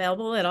easy? It's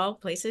available at all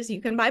places you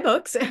can buy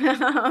books.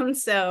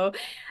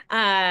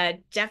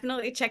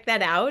 Definitely check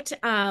that out.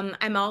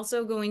 I'm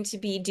also going to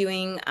be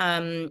doing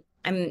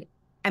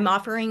I'm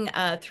offering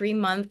a 3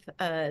 month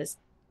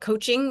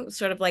coaching,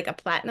 sort of like a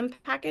platinum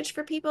package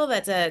for people.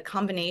 That's a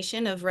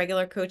combination of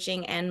regular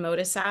coaching and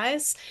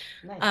Moticise.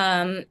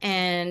 Nice.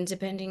 And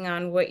depending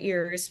on what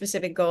your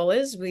specific goal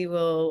is, we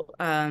will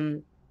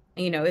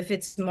if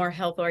it's more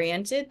health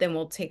oriented, then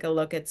we'll take a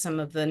look at some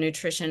of the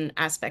nutrition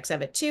aspects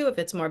of it too. If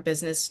it's more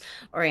business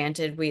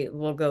oriented, we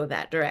will go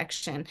that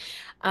direction.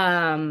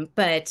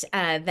 But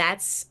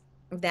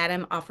that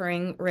I'm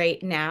offering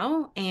right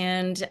now.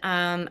 And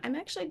I'm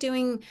actually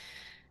doing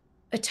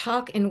a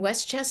talk in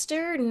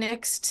Westchester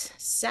next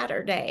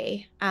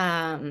Saturday.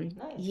 Nice.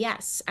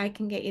 Yes, I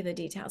can get you the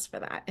details for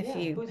that if Yeah.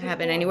 you Who's it have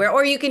it for? anywhere,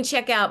 or you can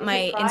check out Is it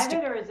my Insta.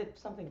 private or is it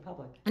something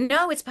public?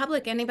 No, it's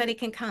public. Anybody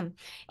can come.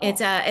 Oh,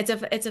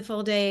 It's a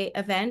full day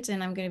event,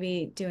 and I'm going to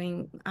be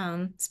doing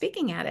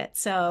speaking at it.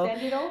 So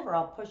send it over.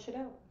 I'll push it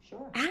out.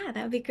 Sure. that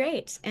would be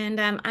great. And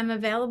I'm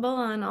available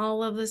on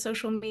all of the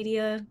social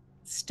media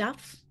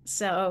stuff.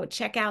 So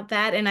check out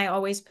that, and I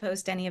always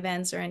post any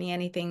events or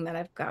anything that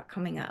I've got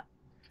coming up.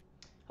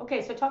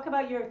 Okay, so talk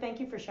about thank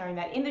you for sharing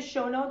that. In the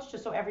show notes,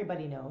 just so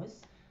everybody knows,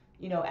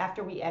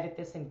 after we edit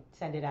this and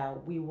send it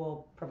out, we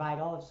will provide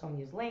all of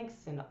Sonia's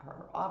links and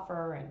her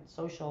offer and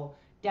social.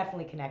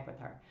 Definitely connect with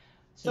her.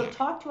 So Yeah.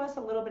 talk to us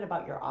a little bit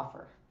about your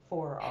offer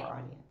for our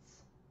audience.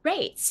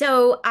 Great.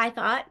 So I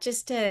thought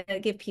just to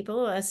give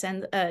people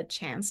a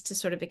chance to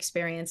sort of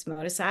experience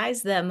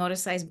Moticise, the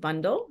Moticise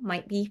bundle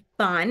might be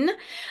fun.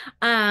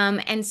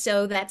 And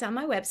so that's on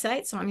my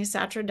website,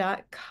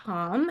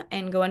 soniasatra.com,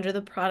 and go under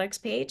the products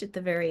page at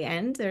the very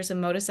end. There's a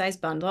Moticise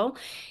bundle,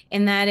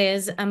 and that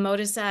is a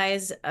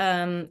Moticise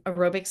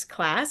aerobics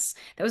class.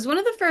 That was one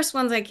of the first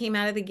ones I came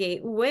out of the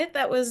gate with.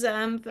 That was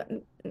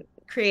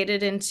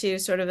created into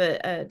sort of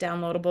a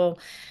downloadable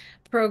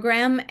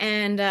program.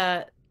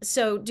 And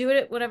so do it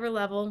at whatever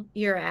level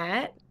you're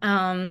at.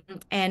 And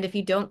if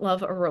you don't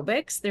love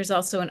aerobics, there's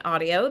also an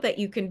audio that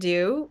you can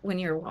do when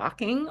you're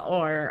walking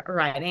or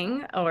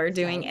riding or That's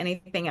doing nice.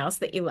 anything else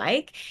that you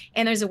like.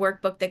 And there's a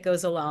workbook that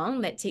goes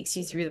along that takes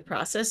you through the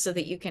process so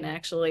that you can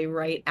actually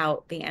write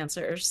out the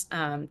answers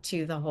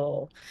to the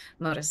whole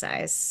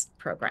Moticise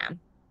program.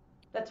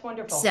 That's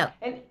wonderful. So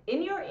And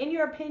in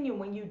your opinion,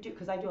 when you do,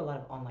 because I do a lot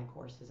of online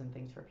courses and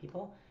things for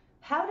people,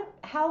 how do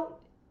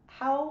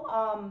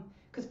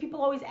because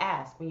people always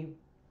ask when you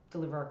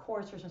deliver a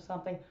course or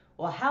something,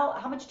 well,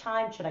 how much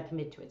time should I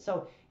commit to it?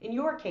 So in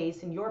your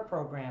case, in your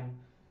program,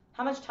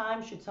 how much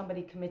time should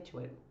somebody commit to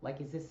it?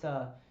 Like, is this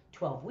a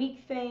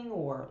 12-week thing,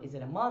 or is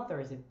it a month, or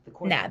is it the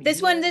course no, of a year?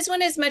 this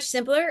one is much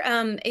simpler.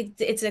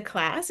 It's a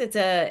class. It's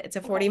a Okay.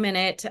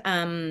 40-minute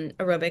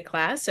aerobic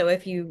class. So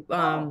if you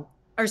Oh,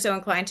 are so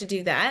inclined to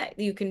do that,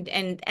 you can,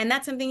 and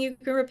that's something you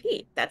can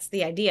repeat. That's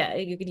the idea.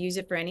 You could use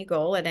it for any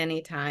goal at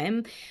any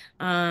time.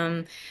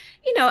 Um,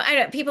 I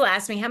don't, people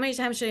ask me how many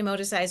times should I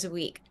motorcise a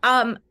week?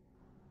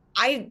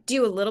 I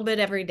do a little bit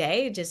every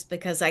day just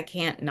because I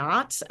can't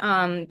not. But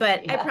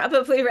I Yeah,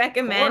 probably of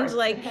recommend course.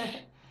 like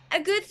a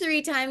good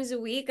 3 times a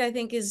week, I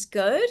think is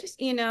good,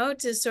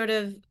 to sort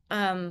of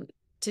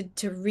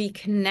to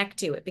reconnect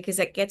to it because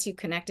it gets you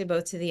connected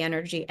both to the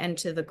energy and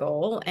to the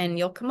goal, and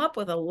you'll come up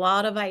with a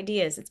lot of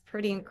ideas. It's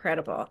pretty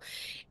incredible.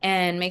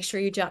 And make sure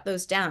you jot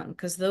those down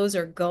because those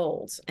are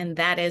gold, and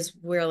that is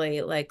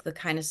really like the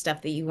kind of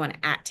stuff that you want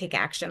to take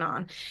action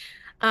on.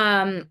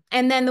 And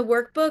then the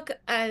workbook,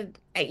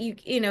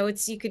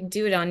 it's you could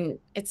do it on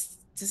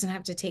doesn't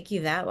have to take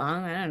you that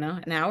long. I don't know,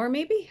 an hour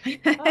maybe.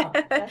 Oh,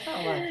 that's not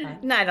a lot of time.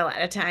 Not a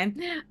lot of time.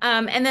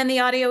 And then the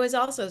audio is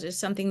also just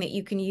something that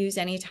you can use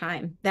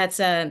anytime. That's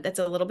a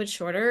little bit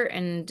shorter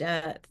and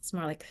it's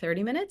more like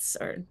 30 minutes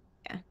or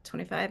yeah,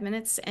 25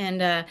 minutes.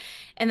 And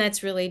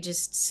that's really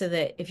just so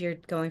that if you're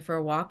going for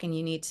a walk and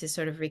you need to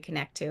sort of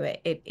reconnect to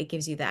it, it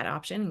gives you that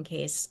option in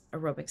case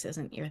aerobics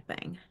isn't your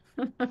thing.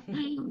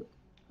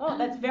 Oh,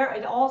 that's very,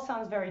 it all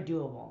sounds very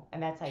doable.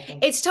 And that's, I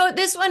think,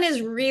 This one is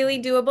really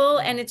important.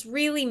 doable Yeah. and it's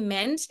really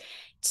meant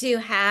to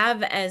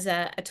have as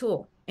a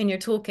tool in your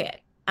toolkit.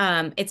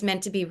 It's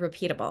meant to be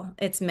repeatable.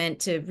 It's meant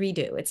to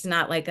redo. It's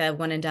not like a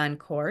one and done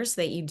course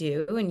that you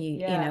do and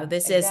Yeah,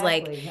 this is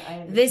like exactly.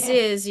 I this understand.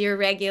 is your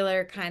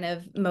regular kind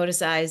of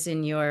Moticise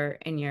in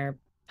your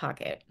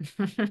pocket.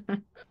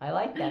 I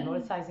like that.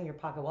 Noticizing your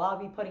pocket. Well, I'll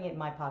be putting it in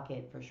my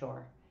pocket for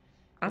sure.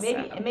 And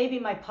Awesome. maybe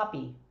my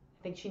puppy.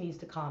 I think she needs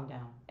to calm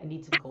down and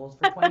need some goals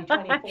for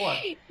 2024.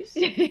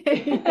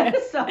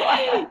 So,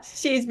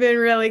 She's been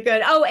really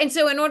good. Oh, and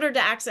so in order to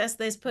access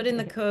this, put in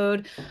the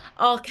code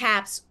all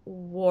caps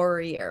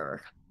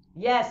warrior.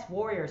 yes,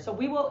 warrior. So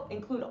we will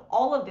include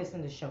all of this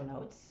in the show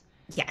notes.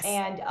 Yes.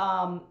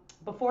 And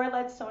before I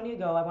let Sonia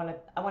go, I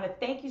want to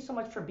thank you so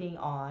much for being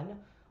on.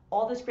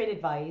 All this great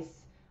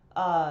advice.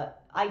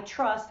 I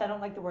trust. I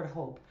don't like the word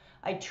hope.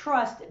 I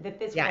trust that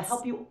this will Yes.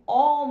 help you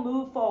all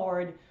move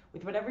forward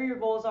with whatever your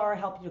goals are.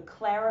 Help you to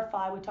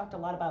clarify. We talked a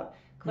lot about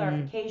Mm,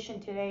 clarification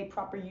today,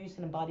 proper use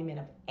and embodiment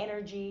of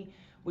energy,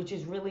 which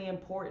is really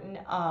important.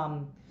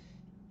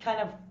 Kind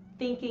of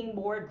thinking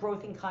more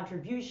growth and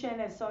contribution,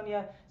 as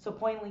Sonia so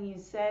poignantly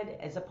said,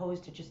 as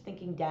opposed to just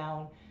thinking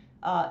down,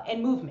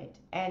 and movement.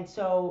 And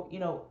so,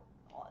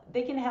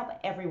 they can help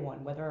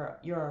everyone, whether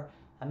you're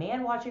a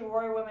man watching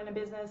Royal Women in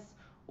Business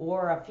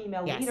or a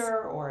female yes.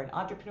 leader or an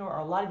entrepreneur or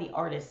a lot of the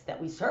artists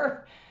that we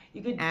serve.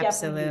 You could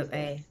definitely use this.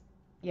 Absolutely.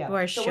 Yeah.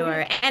 For So we're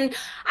going to, sure. And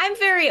I'm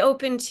very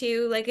open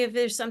to like if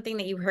there's something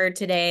that you heard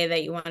today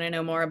that you want to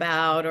know more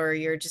about, or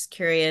you're just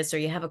curious, or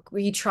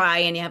you try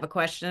and you have a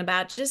question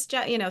about, just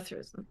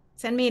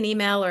send me an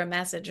email or a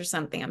message or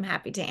something. I'm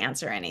happy to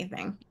answer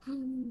anything.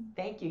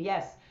 thank you.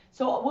 Yes.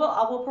 So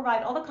I will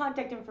provide all the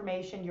contact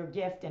information, your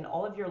gift, and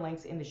all of your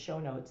links in the show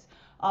notes.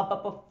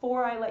 But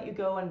before I let you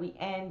go and we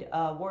end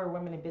Warrior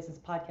Women in Business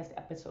podcast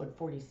episode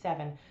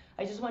 47,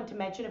 I just want to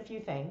mention a few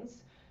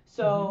things.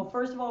 So Mhm.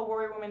 first of all,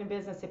 Warrior Women in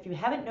Business, if you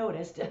haven't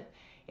noticed,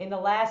 in the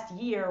last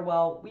year,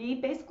 well, we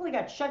basically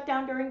got shut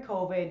down during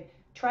COVID,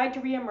 tried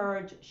to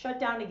reemerge, shut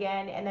down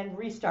again, and then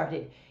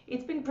restarted.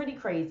 It's been pretty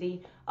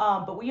crazy,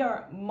 but we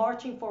are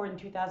marching forward in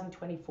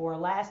 2024.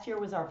 Last year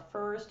was our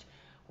first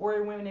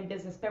Warrior Women in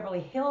Business Beverly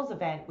Hills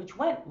event, which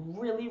went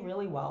really,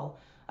 really well.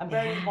 I'm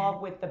very Yeah.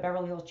 involved with the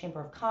Beverly Hills Chamber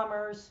of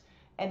Commerce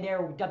and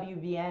their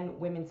WBN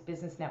Women's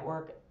Business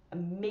Network.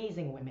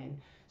 Amazing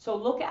women. So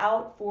look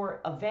out for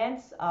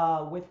events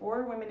with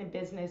Warrior Women in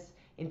Business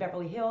in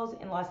Beverly Hills,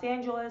 in Los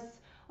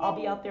Angeles. I'll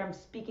be out there. I'm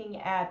speaking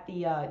at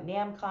the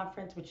NAM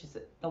conference, which is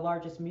the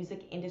largest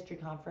music industry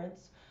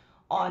conference,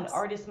 on Nice.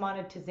 artist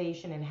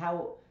monetization and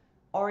how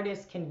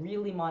artists can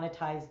really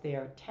monetize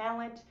their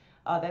talent.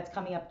 That's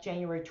coming up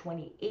January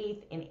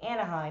 28th in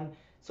Anaheim.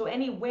 So,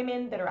 any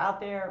women that are out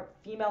there,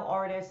 female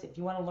artists, if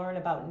you want to learn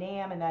about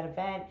NAM and that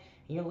event,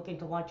 and you're looking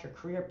to launch your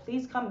career,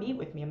 please come meet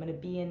with me. I'm going to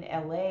be in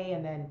LA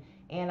and then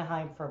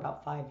Anaheim for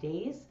about 5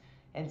 days.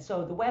 And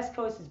so, the West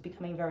Coast is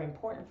becoming very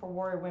important for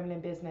Warrior Women in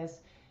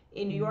Business.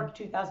 In New Mhm. York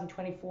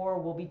 2024,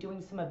 we'll be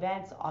doing some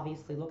events.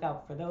 Obviously, look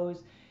out for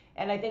those.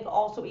 And I think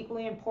also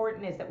equally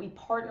important is that we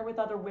partner with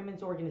other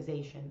women's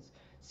organizations.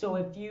 So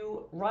if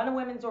you run a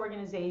women's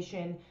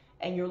organization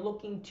and you're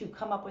looking to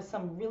come up with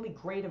some really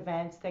great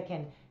events that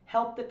can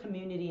help the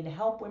community and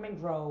help women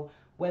grow,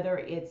 whether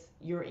it's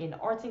you're in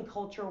arts and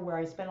culture where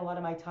I spend a lot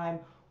of my time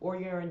or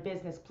you're in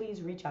business,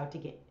 please reach out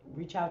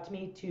to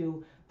me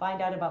to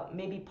find out about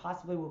maybe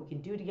possibly what we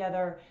can do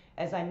together.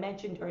 As I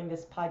mentioned during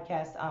this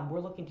podcast, we're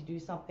looking to do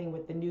something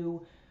with the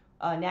new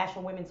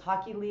National Women's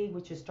Hockey League,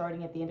 which is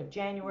starting at the end of Yay.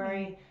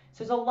 January. So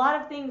there's a lot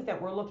of things that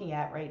we're looking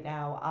at right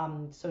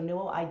now. So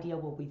no idea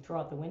will we throw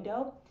out the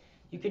window.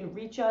 You can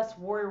reach us,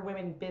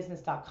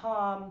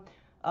 warriorwomenbusiness.com.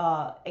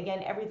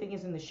 Again, everything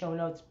is in the show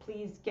notes.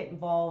 Please get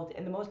involved.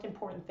 And the most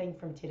important thing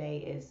from today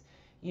is,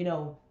 you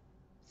know,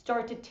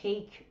 start to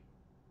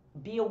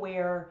be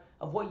aware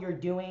of what you're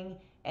doing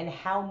and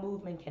how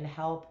movement can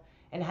help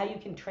and how you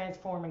can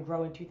transform and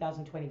grow in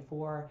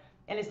 2024.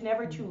 And it's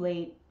never too Mhm.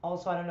 late.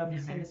 Also, I don't know if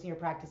you've seen Never. this in your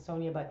practice,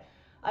 Sonia, but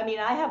I mean,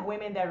 I have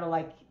women that are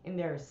like in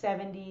their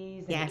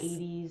 70s and Yes.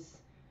 80s.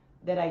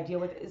 that I deal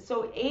with.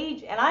 So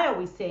age, and I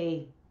always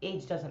say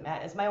age doesn't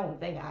matter. It's my own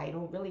thing. I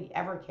don't really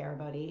ever care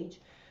about age.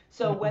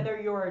 So Mm-mm. whether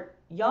you're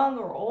young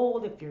or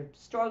old, if you're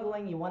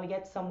struggling, you want to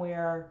get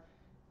somewhere,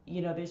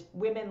 there's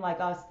women like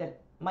us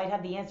that might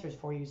have the answers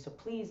for you. So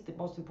please, the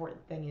most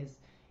important thing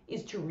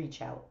is to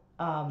reach out.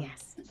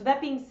 Yes. So that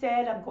being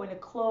said, I'm going to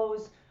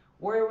close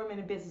Warrior Women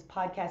in Business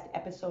podcast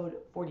episode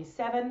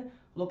 47.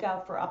 Look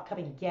out for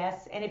upcoming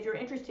guests, and if you're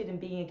interested in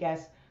being a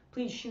guest,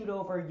 please shoot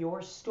over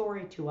your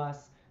story to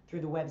us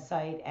through the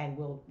website, and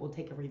we'll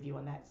take a review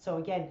on that. So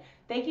again,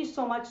 thank you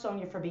so much,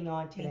 Sonia, for being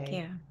on Thank today.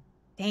 you.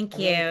 Thank I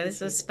you. really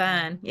This appreciate was the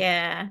time. fun.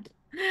 Yeah.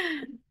 Yeah,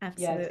 it's gonna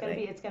be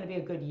Absolutely. it's gonna be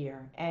a good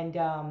year, and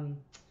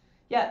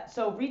yeah.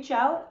 So reach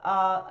out.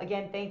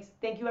 Again,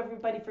 thank you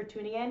everybody for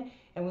tuning in,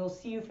 and we'll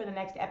see you for the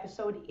next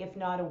episode, if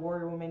not a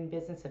Warrior Woman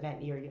business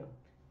event near you.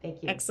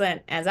 Thank you.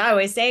 Excellent. As I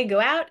always say, go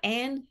out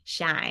and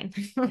shine.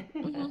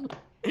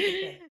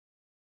 Take care.